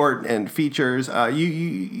short and features,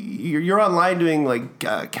 you're online doing like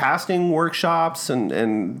casting workshops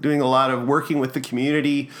and doing a lot of working with the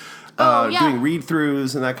community. Doing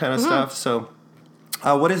read-throughs and that kind of stuff. So,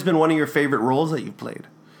 what has been one of your favorite roles that you've played?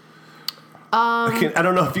 I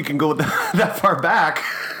don't know if you can go that far back.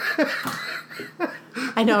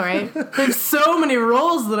 I know, right? There's so many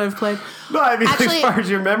roles that I've played. No, I mean, Actually, as far as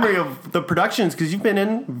your memory of the productions, because you've been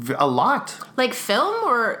in a lot. Like film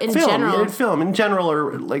or in Film, general? film in general,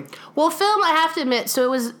 or like... Well, film, I have to admit, so it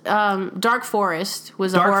was Dark Forest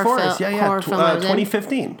was a Dark horror, Forest, horror film. I was in.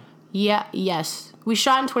 2015. Yeah, yes. We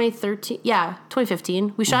shot in 2013. Yeah,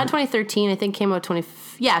 2015. We shot in 2013. I think came out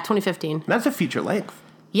 2015. That's a feature length.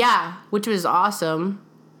 Yeah, which was awesome.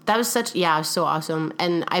 That was it was so awesome.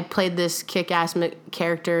 And I played this kick-ass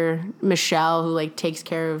character, Michelle, who like takes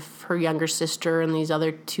care of her younger sister and these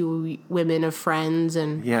other two women of friends.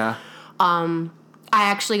 And Yeah. I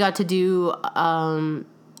actually got to do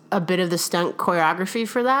a bit of the stunt choreography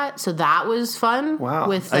for that, so that was fun. Wow.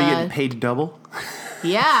 With Are you getting paid double?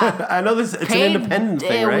 Yeah. I know it's an independent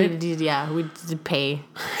thing, right? We did pay.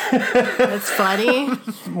 That's funny.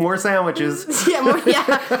 More sandwiches.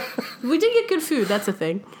 Yeah. We did get good food. That's a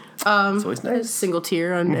thing. It's always nice. Single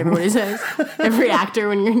tier on everybody's head. Every actor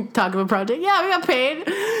when you're talking about a project. Yeah, we got paid.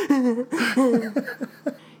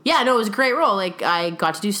 Yeah, no, it was a great role. Like, I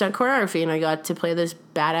got to do stunt choreography and I got to play this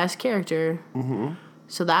badass character. Mm-hmm.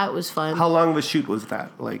 So that was fun. How long of a shoot was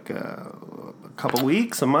that? Like a couple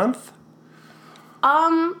weeks, a month?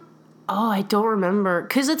 I don't remember.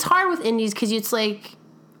 Because it's hard with indies because it's like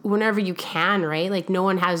whenever you can, right? Like, no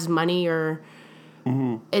one has money or...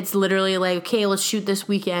 Mm-hmm. It's literally like, okay, let's shoot this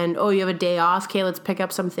weekend. Oh, you have a day off? Okay, let's pick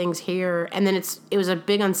up some things here. And then it was a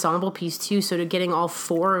big ensemble piece too, so to getting all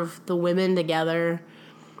four of the women together.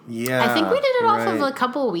 Yeah. I think we did it off of a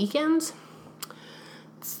couple of weekends.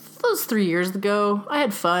 That was 3 years ago. I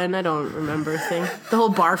had fun. I don't remember the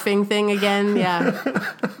whole barfing thing again. Yeah.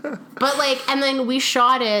 But like, and then we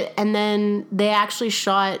shot it, and then they actually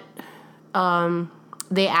shot,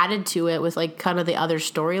 they added to it with like kind of the other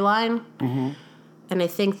storyline. Mm-hmm. And I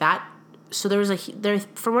think that, so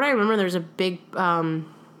from what I remember, there's a big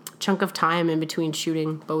chunk of time in between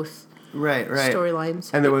shooting both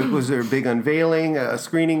storylines. And was there a big unveiling, a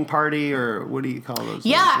screening party, or what do you call those?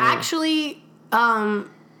 Yeah, actually,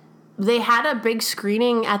 they had a big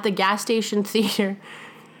screening at the gas station theater.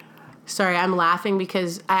 Sorry, I'm laughing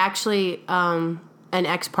because I actually, an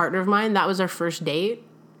ex-partner of mine, that was our first date.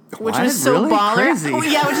 Which was so really? baller. Crazy.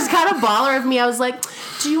 Yeah, which is kind of baller of me. I was like,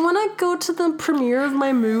 do you want to go to the premiere of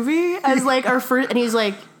my movie as like our first? And he's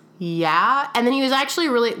like, yeah. And then he was actually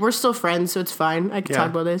we're still friends, so it's fine. I can talk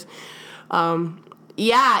about this.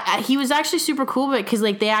 He was actually super cool, but because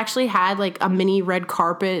like they actually had like a mini red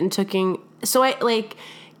carpet and so I like,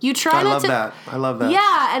 you try not to. I love that.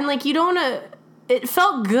 Yeah, and like you don't want to. It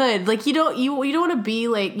felt good. Like you don't want to be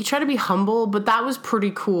like, you try to be humble, but that was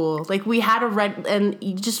pretty cool. Like we had a red, and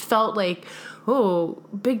you just felt like, oh,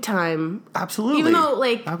 big time. Absolutely. Even though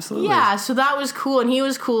like, absolutely. Yeah, so that was cool, and he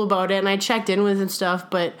was cool about it, and I checked in with him and stuff.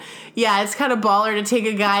 But yeah, it's kind of baller to take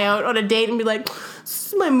a guy out on a date and be like, this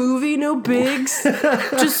is my movie, no bigs.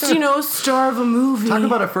 Just, star of a movie. Talk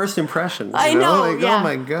about a first impression. I know, like, yeah. Oh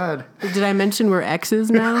my God. Did I mention we're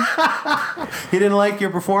exes now? He didn't like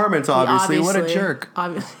your performance, obviously. What a jerk.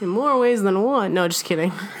 Obviously, in more ways than one. No, just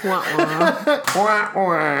kidding. Wah,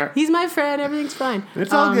 wah. He's my friend. Everything's fine.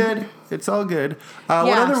 It's all good. It's all good. What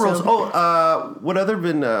other roles? What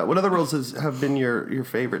other roles have been your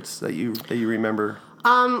favorites that you remember?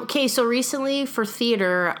 Okay, so recently for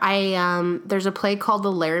theater, there's a play called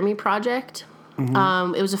The Laramie Project.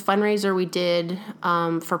 Mm-hmm. It was a fundraiser we did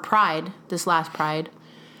for Pride, this last Pride.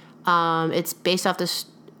 It's based off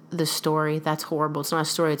the story. That's horrible. It's not a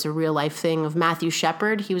story. It's a real life thing of Matthew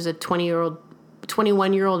Shepard. He was a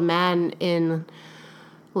 21-year-old man in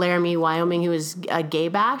Laramie, Wyoming. He was gay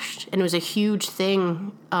bashed, and it was a huge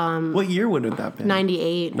thing. What year would have that been?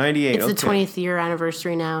 98. 98, It's the 20th year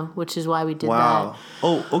anniversary now, which is why we did that. Wow.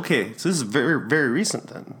 Oh, okay. So this is very, very recent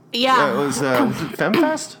then. Yeah. Was it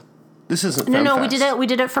FemFest? This isn't FemFest. No, we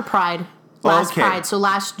did it for Pride. Last Pride. So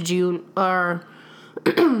last June, or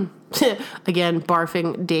again,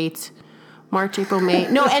 barfing dates. March, April, May.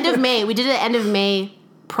 No, end of May. We did it end of May.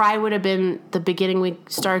 Pride would have been the beginning week,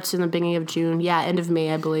 starts in the beginning of June. Yeah, end of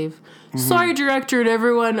May, I believe. Mm-hmm. Sorry, director and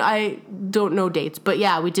everyone. I don't know dates. But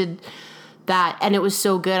yeah, we did that, and it was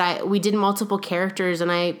so good. We did multiple characters, and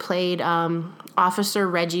I played Officer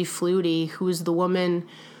Reggie Flutie, who was the woman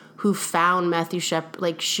who found Matthew Shepard.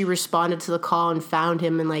 Like, she responded to the call and found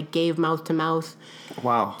him and, like, gave mouth to mouth.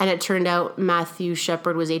 Wow. And it turned out Matthew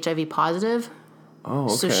Shepard was HIV positive. Oh,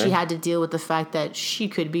 okay. So she had to deal with the fact that she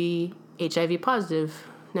could be HIV positive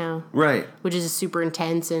now. Right. Which is super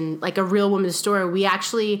intense and, like, a real woman's story.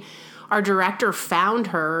 Our director found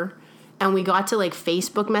her, and we got to, like,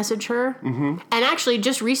 Facebook message her. Mm-hmm. And actually,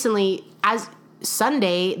 just recently,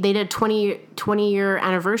 Sunday, they did a 20-year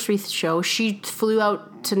anniversary show. She flew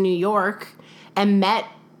out to New York and met,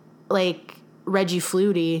 like, Reggie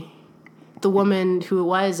Flutie, the woman who it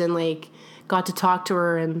was, and, like, got to talk to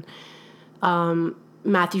her. And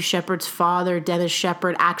Matthew Shepard's father, Dennis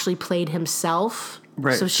Shepard, actually played himself.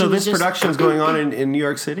 Right. So this production is going on in New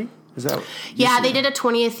York City? Is that? Yeah, they did a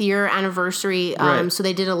 20th year anniversary. Right. So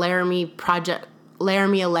they did a Laramie project,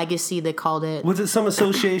 Laramie a Legacy, they called it. Was it some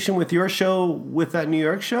association with your show with that New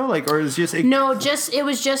York show? Like, or is it just No, it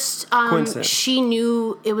was just coincidence? She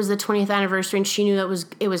knew it was the 20th anniversary, and she knew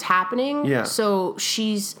that it was happening. Yeah. So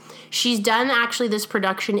she's done actually this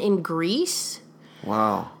production in Greece.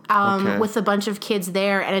 Wow. Okay. With a bunch of kids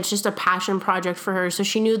there, and it's just a passion project for her. So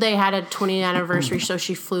she knew they had a 20th anniversary, so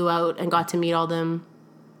she flew out and got to meet all them.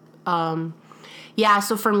 Yeah,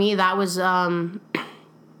 so for me that was an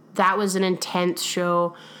intense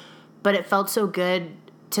show, but it felt so good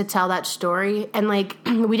to tell that story. And like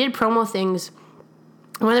we did promo things.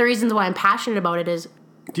 One of the reasons why I'm passionate about it is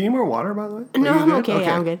Do you need more water, by the way? no, Are you I'm good? okay.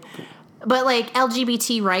 Yeah, I'm good. But like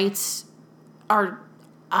LGBT rights are,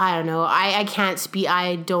 I don't know. I can't speak.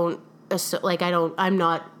 I'm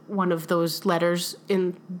not one of those letters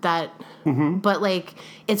in that. Mm-hmm. But like,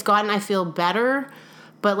 it's gotten, I feel, better.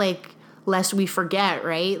 But like, lest we forget,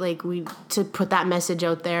 right? Like to put that message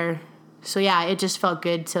out there. So yeah, it just felt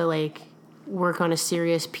good to like work on a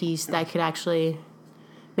serious piece that could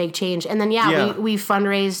make change. And then we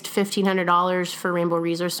fundraised $1,500 for Rainbow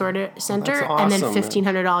Resource Center, awesome, and then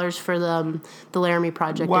 $1,500 for the Laramie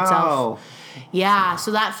project itself. Yeah,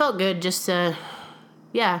 so that felt good just to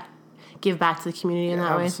give back to the community in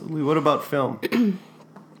that way. Absolutely. What about film?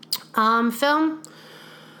 Film.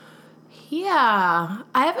 Yeah,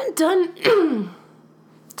 I haven't done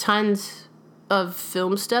tons of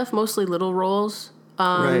film stuff, mostly little roles.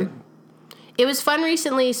 Right. It was fun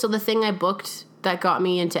recently, so the thing I booked that got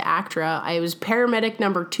me into ACTRA, I was paramedic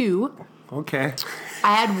number 2. Okay.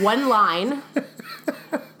 I had one line.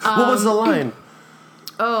 What was the line?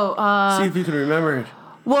 See if you can remember it.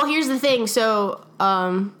 Well, here's the thing. So,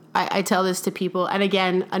 I tell this to people, and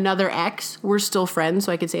again, another ex, we're still friends,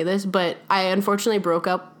 so I could say this, but I unfortunately broke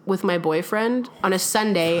up with my boyfriend on a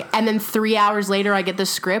Sunday, and then 3 hours later, I get the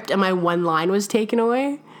script, and my one line was taken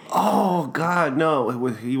away. Oh, God, no.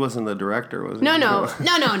 He wasn't the director, was he? No.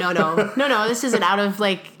 This isn't out of,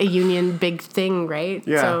 like, a union big thing, right?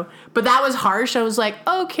 Yeah. So, but that was harsh. I was like,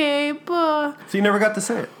 okay, So you never got to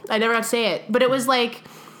say it? I never got to say it. But it was like,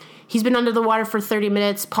 he's been under the water for 30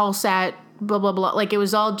 minutes, pulse at, blah, blah, blah. Like, it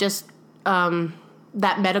was all just that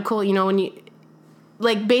medical, you know, when you...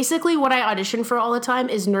 Like, basically what I audition for all the time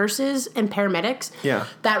is nurses and paramedics. Yeah.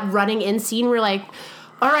 That running in scene, we're like,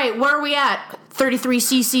 all right, where are we at? 33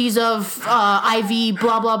 cc's of IV,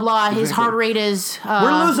 blah, blah, blah. His heart rate is...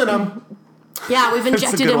 we're losing him. Yeah, we've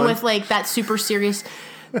injected him with, like, that super serious...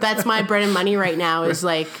 That's my bread and money right now is,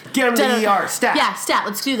 like... Get him to the ER, stat. Yeah, stat,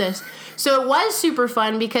 let's do this. So it was super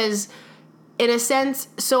fun because... In a sense,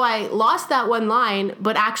 so I lost that one line,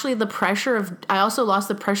 but actually I also lost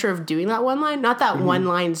the pressure of doing that one line. Not that one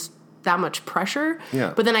line's that much pressure,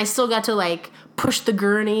 but then I still got to like push the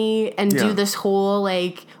gurney and do this whole,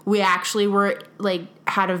 like, we actually were like,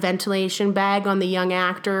 had a ventilation bag on the young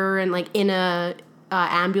actor and like in a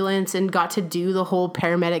ambulance and got to do the whole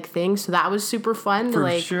paramedic thing. So that was super fun.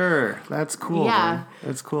 For sure. That's cool. Yeah. Man.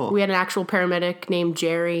 That's cool. We had an actual paramedic named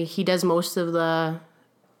Jerry. He does most of the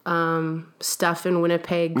stuff in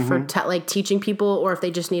Winnipeg for like teaching people, or if they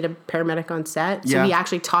just need a paramedic on set. So he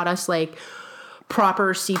actually taught us like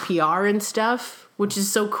proper CPR and stuff, which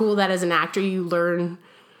is so cool that as an actor you learn.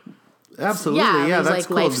 Absolutely, yeah, that's like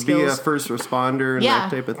cool to be a first responder and that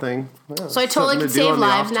type of thing. Yeah, so I totally can save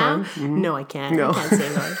lives now. No, I can't. No. I can't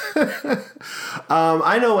save lives.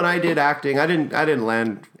 I know when I did acting, I didn't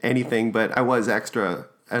land anything, but I was extra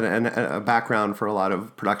and a background for a lot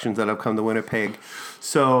of productions that have come to Winnipeg.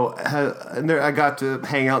 So I got to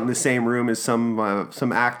hang out in the same room as some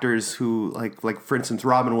actors who, like for instance,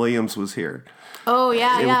 Robin Williams was here. Oh,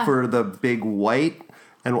 yeah. For The Big White.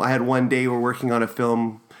 And I had one day we were working on a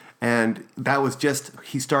film, and that was just,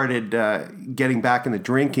 he started getting back into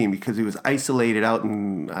drinking because he was isolated out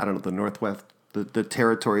in, I don't know, the Northwest, the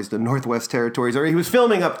territories, the Northwest Territories, or he was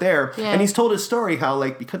filming up there. Yeah. And he's told his story how,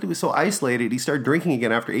 like, because he was so isolated, he started drinking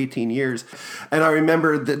again after 18 years. And I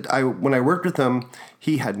remember that when I worked with him,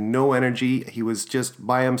 he had no energy. He was just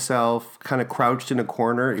by himself, kind of crouched in a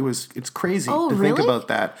corner. It's crazy to think about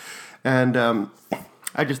that. And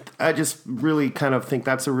I just really kind of think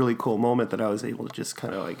that's a really cool moment that I was able to just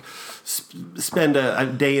kind of like spend a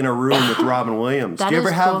day in a room with Robin Williams. Do you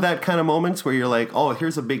ever have that kind of moments where you're like, oh,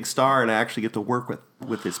 here's a big star and I actually get to work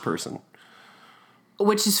with this person?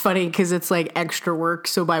 which is funny because it's like extra work.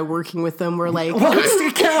 So by working with them, we're like, Well,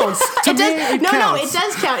 it counts. To me, it no, counts. it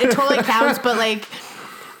does count. It totally counts. But like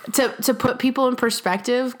to put people in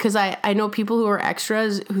perspective, because I know people who are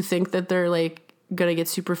extras who think that they're like gonna get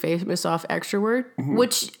super famous off extra work,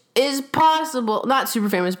 which is possible. Not super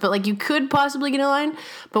famous, but like you could possibly get in line.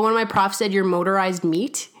 But one of my profs said you're motorized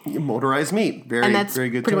meat. Motorized meat. Very, And that's very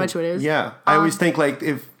good. pretty term. much what it is. Yeah. I always think like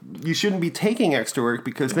if you shouldn't be taking extra work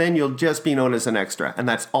because then you'll just be known as an extra and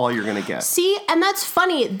that's all you're going to get. See, and that's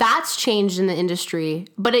funny. That's changed in the industry,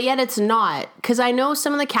 but yet it's not. Because I know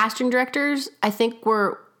some of the casting directors, I think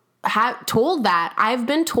were told that. I've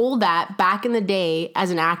been told that back in the day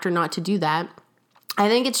as an actor not to do that. I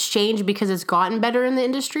think it's changed because it's gotten better in the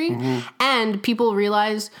industry and people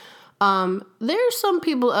realize there's some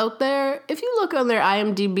people out there, if you look on their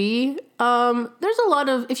IMDb, there's a lot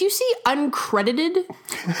of, if you see uncredited.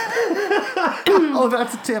 Oh,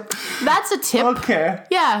 that's a tip. That's a tip. Okay.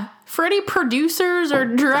 Yeah. For any producers or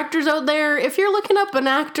directors out there, if you're looking up an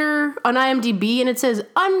actor on IMDb and it says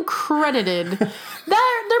uncredited, there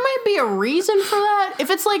might be a reason for that. If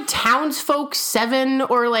it's like Townsfolk 7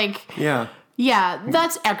 or like... Yeah,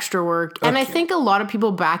 that's extra work. And I think a lot of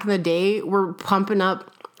people back in the day were pumping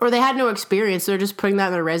up, or they had no experience. So they're just putting that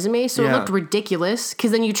in their resume. So it looked ridiculous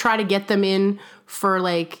because then you try to get them in for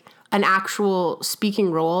like an actual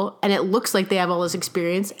speaking role and it looks like they have all this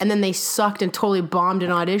experience and then they sucked and totally bombed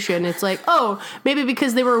an audition. It's like, oh, maybe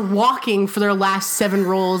because they were walking for their last 7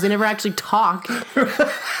 roles. They never actually talked.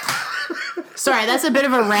 Sorry, that's a bit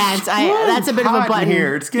of a rant. That's a bit of a button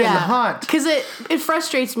here. It's getting hot. Because it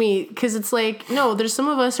frustrates me because it's like, no, there's some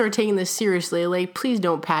of us who are taking this seriously. Like, please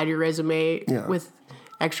don't pad your resume with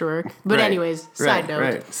extra work. But anyways, side note.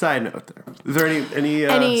 Right. Side note. Is there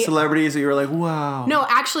any celebrities that you were like, wow? No,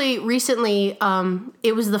 actually, recently,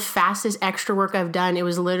 it was the fastest extra work I've done. It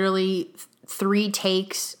was literally 3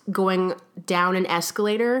 takes going down an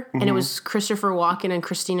escalator, and it was Christopher Walken and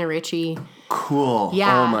Christina Ricci. Cool.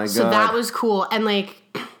 Yeah. Oh my God. So that was cool. And like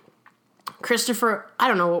Christopher, I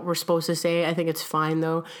don't know what we're supposed to say. I think it's fine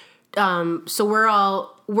though. So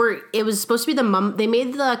it was supposed to be they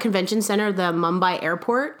made the convention center the Mumbai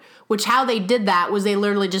airport, which how they did that was they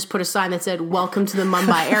literally just put a sign that said, "Welcome to the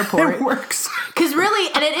Mumbai airport." It works. Cause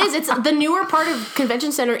really, and it's the newer part of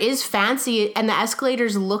convention center is fancy and the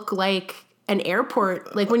escalators look like an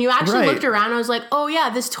airport. Like when you actually looked around, I was like, oh yeah,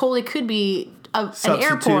 this totally could be an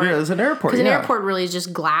airport. As an airport, because an airport really is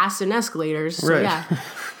just glass and escalators. So yeah.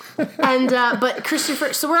 And but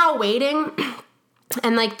Christopher, so we're all waiting,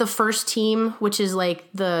 and like the first team, which is like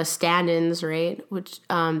the stand-ins, right? Which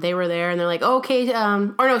they were there, and they're like, okay,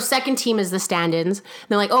 or no, second team is the stand-ins. And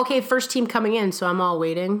they're like, okay, first team coming in. So I'm all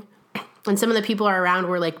waiting, and some of the people are around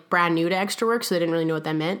were like brand new to extra work, so they didn't really know what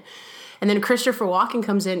that meant. And then Christopher Walken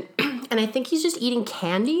comes in, and I think he's just eating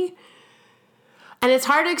candy. And it's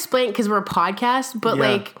hard to explain because we're a podcast, but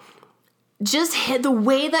like, just the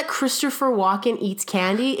way that Christopher Walken eats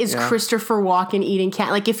candy is Christopher Walken eating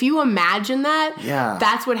candy. Like, if you imagine that,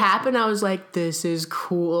 that's what happened. I was like, this is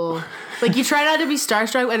cool. Like, you try not to be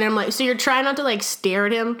starstruck, and I'm like, so you're trying not to like stare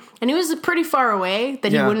at him. And he was pretty far away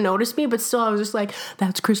that he wouldn't notice me, but still, I was just like,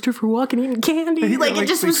 that's Christopher Walken eating candy. Like, it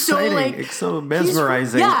just was exciting. so like, it's so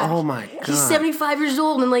mesmerizing. Oh my God. He's 75 years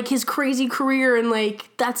old and like his crazy career, and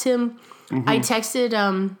like, that's him. I texted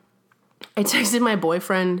my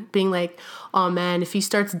boyfriend being like, oh man, if he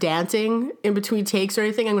starts dancing in between takes or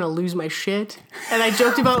anything, I'm going to lose my shit. And I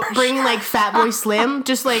joked about bringing like Fatboy Slim,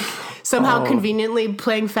 just like somehow conveniently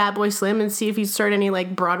playing Fatboy Slim and see if he'd start any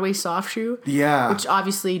like Broadway soft shoe. Yeah. Which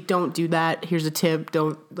obviously don't do that. Here's a tip.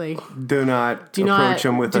 Don't like. Do not approach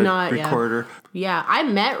him with a recorder. Yeah. I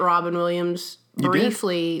met Robin Williams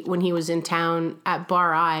briefly when he was in town at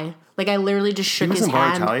Bar I. Like I literally just shook his hand.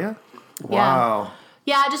 Bar Italia? Wow.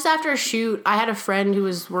 Yeah, just after a shoot, I had a friend who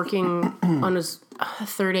was working on his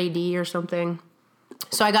third AD or something.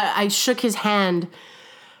 So I shook his hand,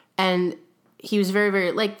 and he was very,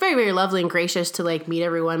 very, like, very, very lovely and gracious to, like, meet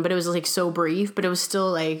everyone. But it was, like, so brief. But it was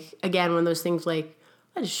still, like, again, one of those things, like,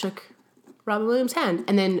 I just shook Robin Williams' hand.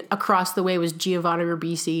 And then across the way was Giovanni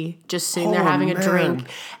Ribisi just sitting there having a drink.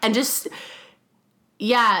 And just...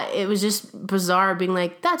 Yeah, it was just bizarre being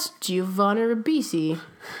like, that's Giovanni Ribisi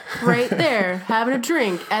right there having a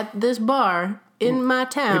drink at this bar in my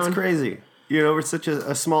town. It's crazy. You know, we're such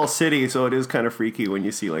a small city, so it is kind of freaky when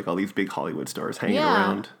you see like all these big Hollywood stars hanging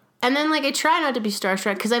around. And then like I try not to be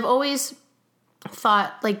starstruck because I've always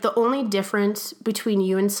thought like the only difference between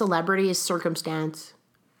you and celebrity is circumstance.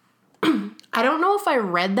 I don't know if I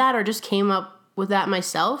read that or just came up with that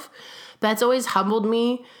myself, but that's always humbled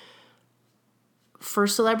me. For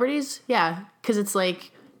celebrities, yeah, because it's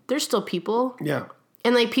like they're still people. Yeah.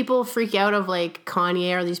 And, like, people freak out of, like,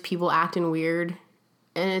 Kanye or these people acting weird.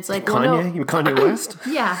 And it's like, Kanye? well, no. You mean Kanye West?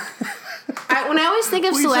 Yeah. When I always think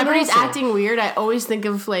of Well, you said celebrities also. acting weird, I always think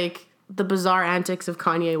of, like, the bizarre antics of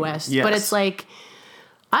Kanye West. Yes. But it's like,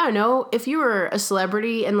 I don't know, if you were a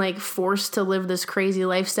celebrity and, like, forced to live this crazy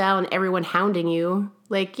lifestyle and everyone hounding you,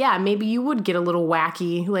 like, yeah, maybe you would get a little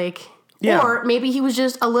wacky. Like, or maybe he was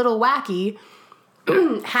just a little wacky,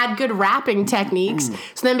 had good rapping techniques,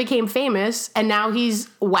 so then became famous, and now he's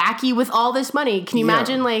wacky with all this money. Can you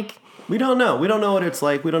imagine, like... We don't know. We don't know what it's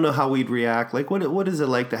like. We don't know how we'd react. Like, what is it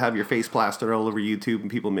like to have your face plastered all over YouTube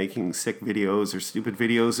and people making sick videos or stupid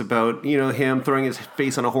videos about, you know, him throwing his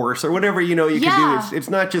face on a horse or whatever, you know, you can do. It's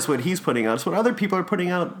not just what he's putting out. It's what other people are putting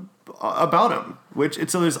out about him.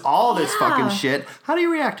 So there's all this fucking shit. How do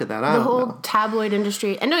you react to that? I The don't whole know. tabloid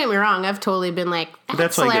industry. And don't get me wrong, I've totally been like,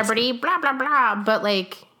 That's why it gets- celebrity, blah, blah, blah. But,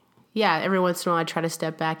 like, yeah, every once in a while I try to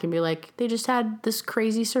step back and be like, they just had this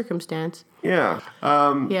crazy circumstance. Yeah.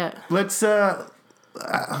 Yeah. Let's do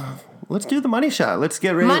the money shot. Let's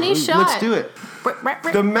get ready. Money shot. Let's do it.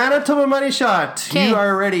 The Manitoba money shot. 'Kay. You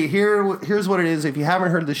are ready. Here's what it is. If you haven't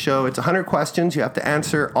heard the show, it's 100 questions. You have to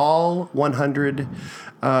answer all 100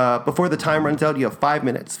 before the time runs out. You have 5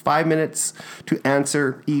 minutes. 5 minutes to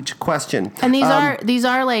answer each question. And these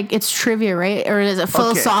are like, it's trivia, right? Or is it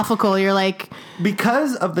philosophical? You're like...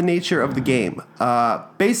 Because of the nature of the game,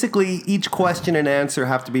 basically each question and answer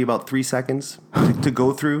have to be about 3 seconds to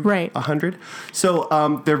go through 100.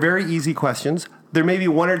 So they're very easy questions. There may be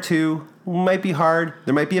one or two, might be hard.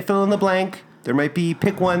 There might be a fill in the blank. There might be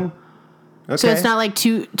pick one. Okay. So it's not like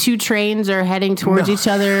two trains are heading towards each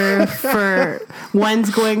other for one's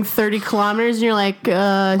going 30 kilometers and you're like,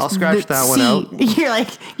 I'll scratch that one out. You're like,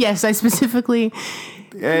 yes, I specifically...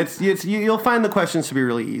 You'll find the questions to be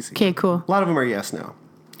really easy. Okay, cool. A lot of them are yes, no.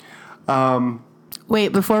 Wait,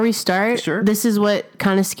 before we start, Sure. This is what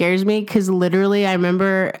kind of scares me because literally I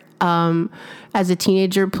remember as a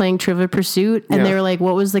teenager playing Trivia Pursuit and they were like,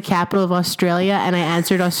 what was the capital of Australia? And I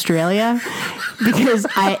answered Australia because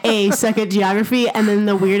I suck at geography, and then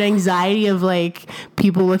the weird anxiety of like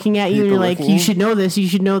people looking at you and you're like, you should know this.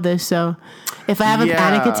 So if I have a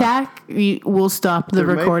panic attack, we'll stop the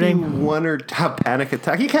recording. Might be one or two panic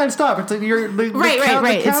attack. You can't stop. It's like you're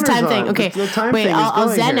right. It's a time thing. Okay, the time wait. thing I'll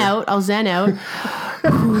is zen going out. I'll zen out.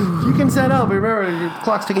 You can zen out, but remember your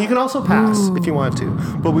clock's ticking. You can also pass if you want to,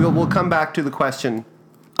 but we'll come back to the question.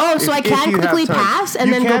 Oh, so I can quickly pass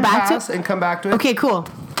and then go back to it and come back to it. Okay, cool.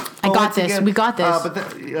 I got this. Again, we got this. But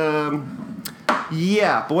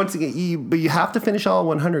once again, you have to finish all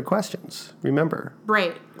 100 questions. Remember.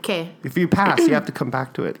 Right. Okay. If you pass, you have to come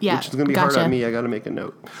back to it. Yeah, which is going to be hard gotcha. on me. I got to make a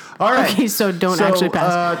note. All right. Okay, so don't actually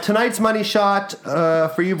pass. Tonight's money shot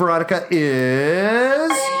for you, Veronica,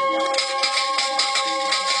 is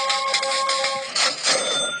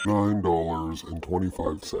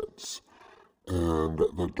 $9.25. And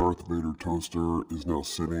the Darth Vader toaster is now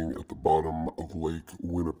sitting at the bottom of Lake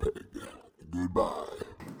Winnipeg. Goodbye.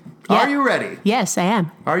 Yeah. Are you ready? Yes, I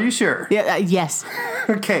am. Are you sure? Yeah. Yes.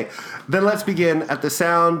 Okay. Then let's begin at the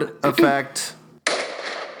sound effect.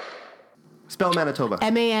 Spell Manitoba.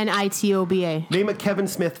 Manitoba. Name a Kevin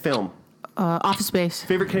Smith film. Office Space.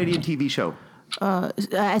 Favorite Canadian TV show.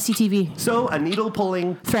 SCTV. So, a needle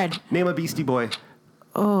pulling. Thread. Name a Beastie Boy.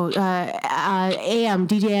 AM.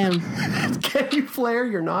 DJM. Can you flare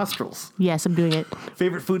your nostrils? Yes, I'm doing it.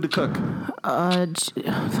 Favorite food to cook.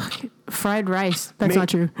 Fried rice. That's not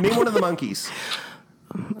true. Name one of the monkeys.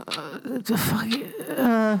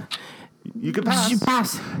 You could pass.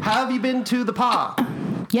 Pass. Have you been to the PA?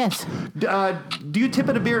 Yes. Do you tip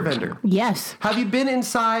at a beer vendor? Yes. Have you been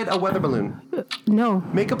inside a weather balloon? No.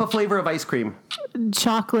 Make up a flavor of ice cream.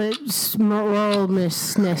 Chocolate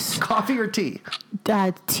smallness. Coffee or tea?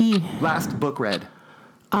 Tea. Last book read.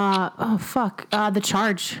 The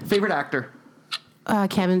Charge. Favorite actor?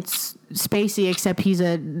 Kevin Spacey, except he's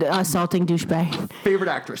a assaulting douchebag. Favorite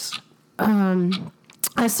actress?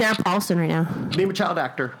 Sarah Paulson right now. Name a child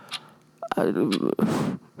actor.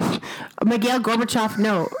 Miguel Gorbachev.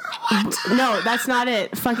 No, that's not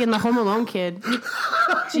it. Fucking the Home Alone kid.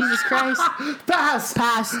 Jesus Christ. Pass.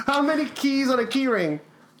 How many keys on a key ring?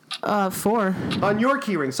 4. On your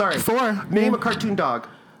key ring, sorry. 4. Name a cartoon dog.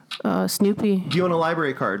 Snoopy. Do you own a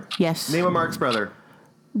library card? Yes. Name a Marx brother.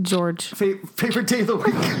 George. Favorite day of the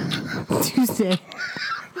week? Tuesday.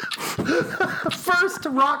 First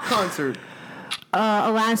rock concert.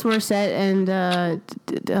 Alanis Morissette and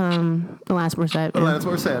Alanis Morissette. Oh, that's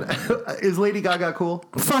what we're saying. Is Lady Gaga cool?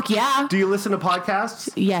 Fuck yeah. Do you listen to podcasts?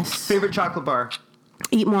 Yes. Favorite chocolate bar?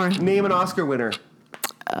 Eat more. Name an Oscar winner.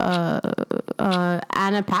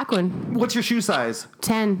 Anna Paquin. What's your shoe size?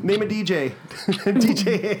 10. Name a DJ.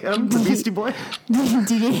 DJ AM, the Beastie Boy.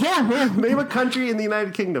 DJ, yeah. Name a country in the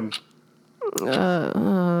United Kingdom.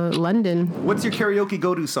 London. What's your karaoke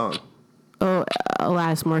go-to song? Oh,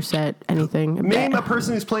 Alanis Morissette. Anything. Name a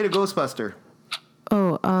person who's played a Ghostbuster.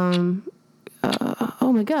 Oh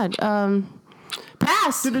my God.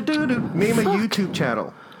 Pass. Name a YouTube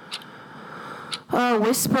channel.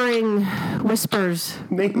 Whispers.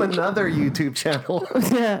 Name another YouTube channel.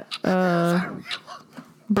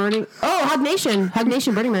 Burning. Oh, Hug Nation,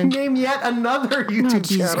 Burning Man. Name yet another YouTube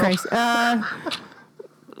Jesus channel. Christ.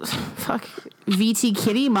 Fuck. VT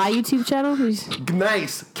Kitty, my YouTube channel.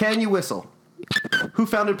 Nice. Can you whistle? Who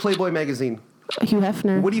founded Playboy magazine? Hugh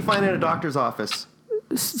Hefner. What do you find in a doctor's office?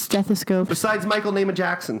 Stethoscope. Besides Michael, name a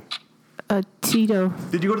Jackson. Tito.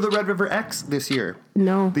 Did you go to the Red River X this year?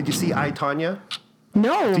 No. Did you see I, Tonya?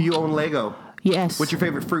 No. Do you own Lego? Yes. What's your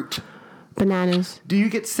favorite fruit? Bananas. Do you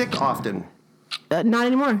get sick often? Not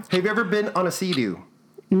anymore. Have you ever been on a sea-doo?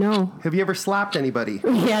 No. Have you ever slapped anybody?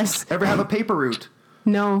 Yes. Ever have a paper route?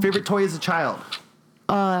 No. Favorite toy as a child?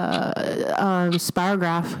 Spirograph.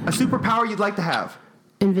 A superpower you'd like to have?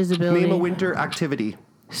 Invisibility. Name a winter activity.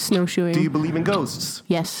 Snowshoeing. Do you believe in ghosts?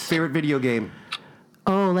 Yes. Favorite video game?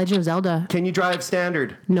 Oh, Legend of Zelda. Can you drive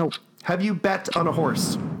standard? Nope. Have you bet on a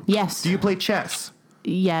horse? Yes. Do you play chess?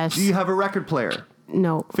 Yes. Do you have a record player?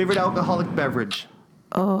 No. Favorite alcoholic beverage?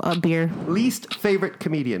 Oh, a beer. Least favorite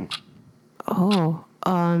comedian? Oh,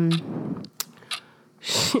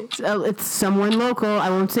 it's someone local. I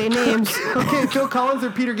won't say names. Okay, Phil Collins or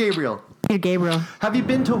Peter Gabriel? Peter Gabriel. Have you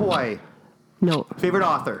been to Hawaii? No. Favorite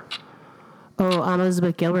author? Oh,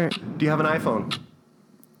 Elizabeth Gilbert. Do you have an iPhone?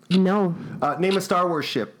 No. Name a Star Wars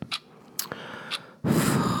ship.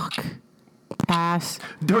 Pass.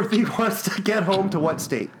 Dorothy wants to get home to what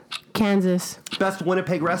state? Kansas. Best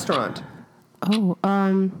Winnipeg restaurant? Oh,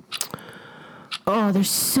 there's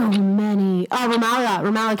so many. Oh,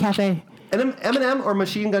 Ramallah Cafe. Eminem or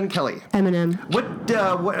Machine Gun Kelly? Eminem.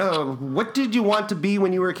 What did you want to be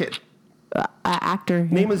when you were a kid? Actor.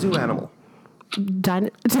 Name a zoo animal.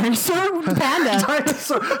 Dinosaur. Panda.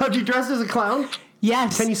 Dinosaur. Have you dressed as a clown?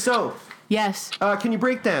 Yes. Can you sew? Yes. Can you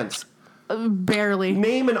break dance? Barely.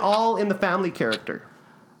 Name an All in the Family character.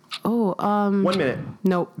 Oh, 1 minute.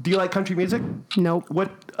 Nope. Do you like country music? Nope.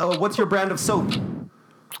 What's your brand of soap?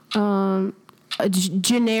 A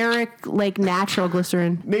generic, like, natural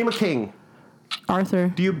glycerin. Name a king.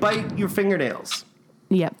 Arthur. Do you bite your fingernails?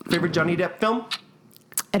 Yep. Favorite Johnny Depp film?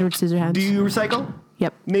 Edward Scissorhands. Do you recycle?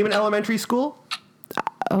 Yep. Name an elementary school?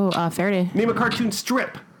 Oh, Faraday. Name a cartoon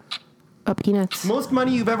strip. Peanuts. Most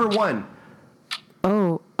money you've ever won?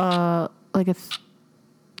 Oh, like a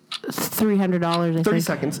 $300, I think. 30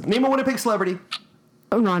 seconds. Name a Winnipeg celebrity.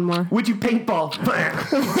 Oh, Ron Moore. Would you paintball?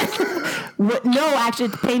 What? No, actually,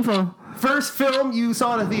 it's painful. First film you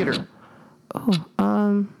saw in a theater?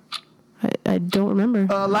 I don't remember.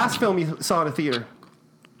 Last film you saw in a theater?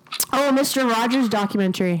 Oh, Mr. Rogers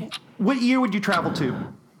documentary. What year would you travel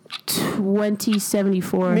to?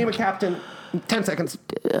 2074. Name a captain. 10 seconds.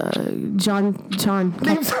 John.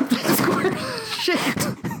 Name something square shaped.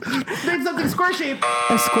 Name something square shaped.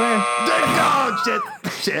 A square. Oh,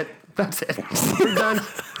 shit. That's it. We're done.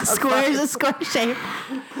 Square is a square shape.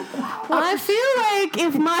 I feel like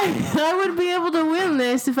I would be able to win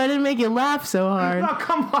this if I didn't make you laugh so hard. Oh,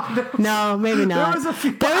 come on. No, maybe not. There was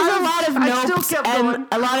a lot of I still nopes kept and going.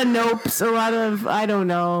 a lot of nopes, a lot of, I don't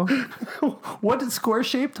know. What is square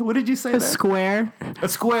shaped? What did you say A there? square. A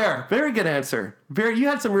square. Very good answer. You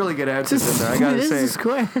had some really good answers in there, I gotta This say. is a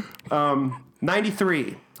square.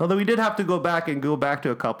 93. Although we did have to go back to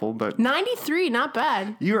a couple, but 93, not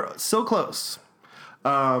bad. you're so close.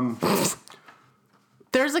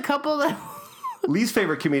 There's a couple that... Least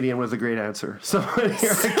favorite comedian was a great answer. So here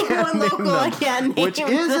I can't name local, I them, can't name which is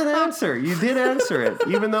an them. answer. You did answer it,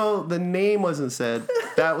 even though the name wasn't said.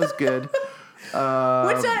 That was good. Which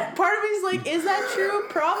that part of me is like, is that true?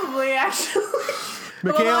 Probably, actually.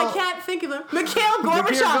 Although I can't think of them. Mikhail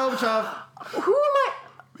Gorbachev. Who am I?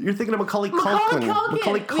 You're thinking of Macaulay Macaulay Culkin.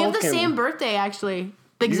 Culkin. We have the same birthday, actually.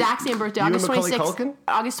 The exact same birthday. you and August Macaulay 26th. Culkin?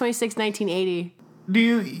 August 26th, 1980.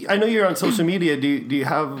 I know you're on social media. Do you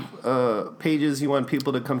have pages you want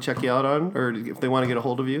people to come check you out on, or if they want to get a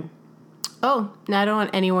hold of you? Oh, no, I don't want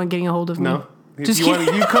anyone getting a hold of me. No. Just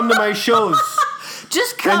You come to my shows.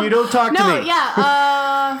 Just come. And you don't talk to me. No,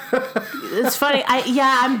 yeah. It's funny.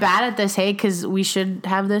 I'm bad at this, hey, because we should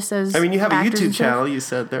have this as. I mean, you have a actors YouTube and stuff. channel. You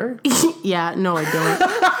said there. Yeah, no, I don't.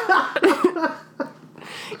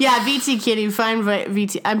 Yeah, VT Kitty. Find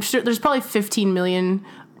VT. I'm sure there's probably 15 million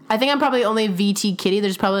I think I'm probably only VT Kitty.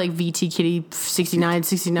 There's probably like VT Kitty 69,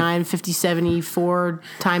 69, 50, 74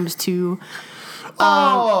 times 2.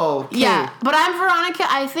 Oh, okay. Yeah, but I'm Veronica.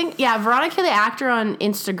 I think, Veronica the actor on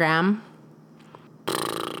Instagram.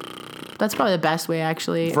 That's probably the best way,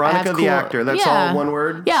 actually. Veronica the actor. That's all one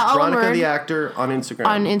word? Yeah, all Veronica one word. the actor on Instagram.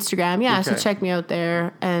 On Instagram, yeah. So Okay. check me out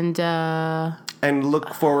there. And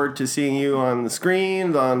look forward to seeing you on the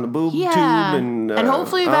screen, on the boob tube, and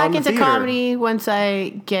hopefully back on the into theater. comedy once I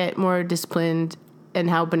get more disciplined and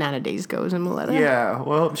how Banana Days goes, and we'll let it. Yeah,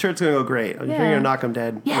 well, I'm sure it's going to go great. I'm sure you're going to knock them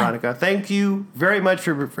dead, Veronica. Thank you very much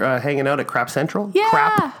for hanging out at Crap Central. Yeah.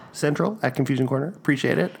 Crap Central at Confusion Corner.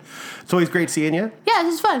 Appreciate it. It's always great seeing you. Yeah,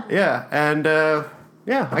 this is fun. Yeah, and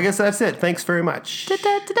I guess that's it. Thanks very much.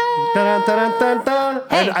 Da-da-da-da. Dun-dun-dun-dun-dun.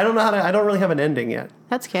 Hey. I don't know I don't really have an ending yet.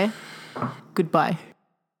 That's okay. Goodbye.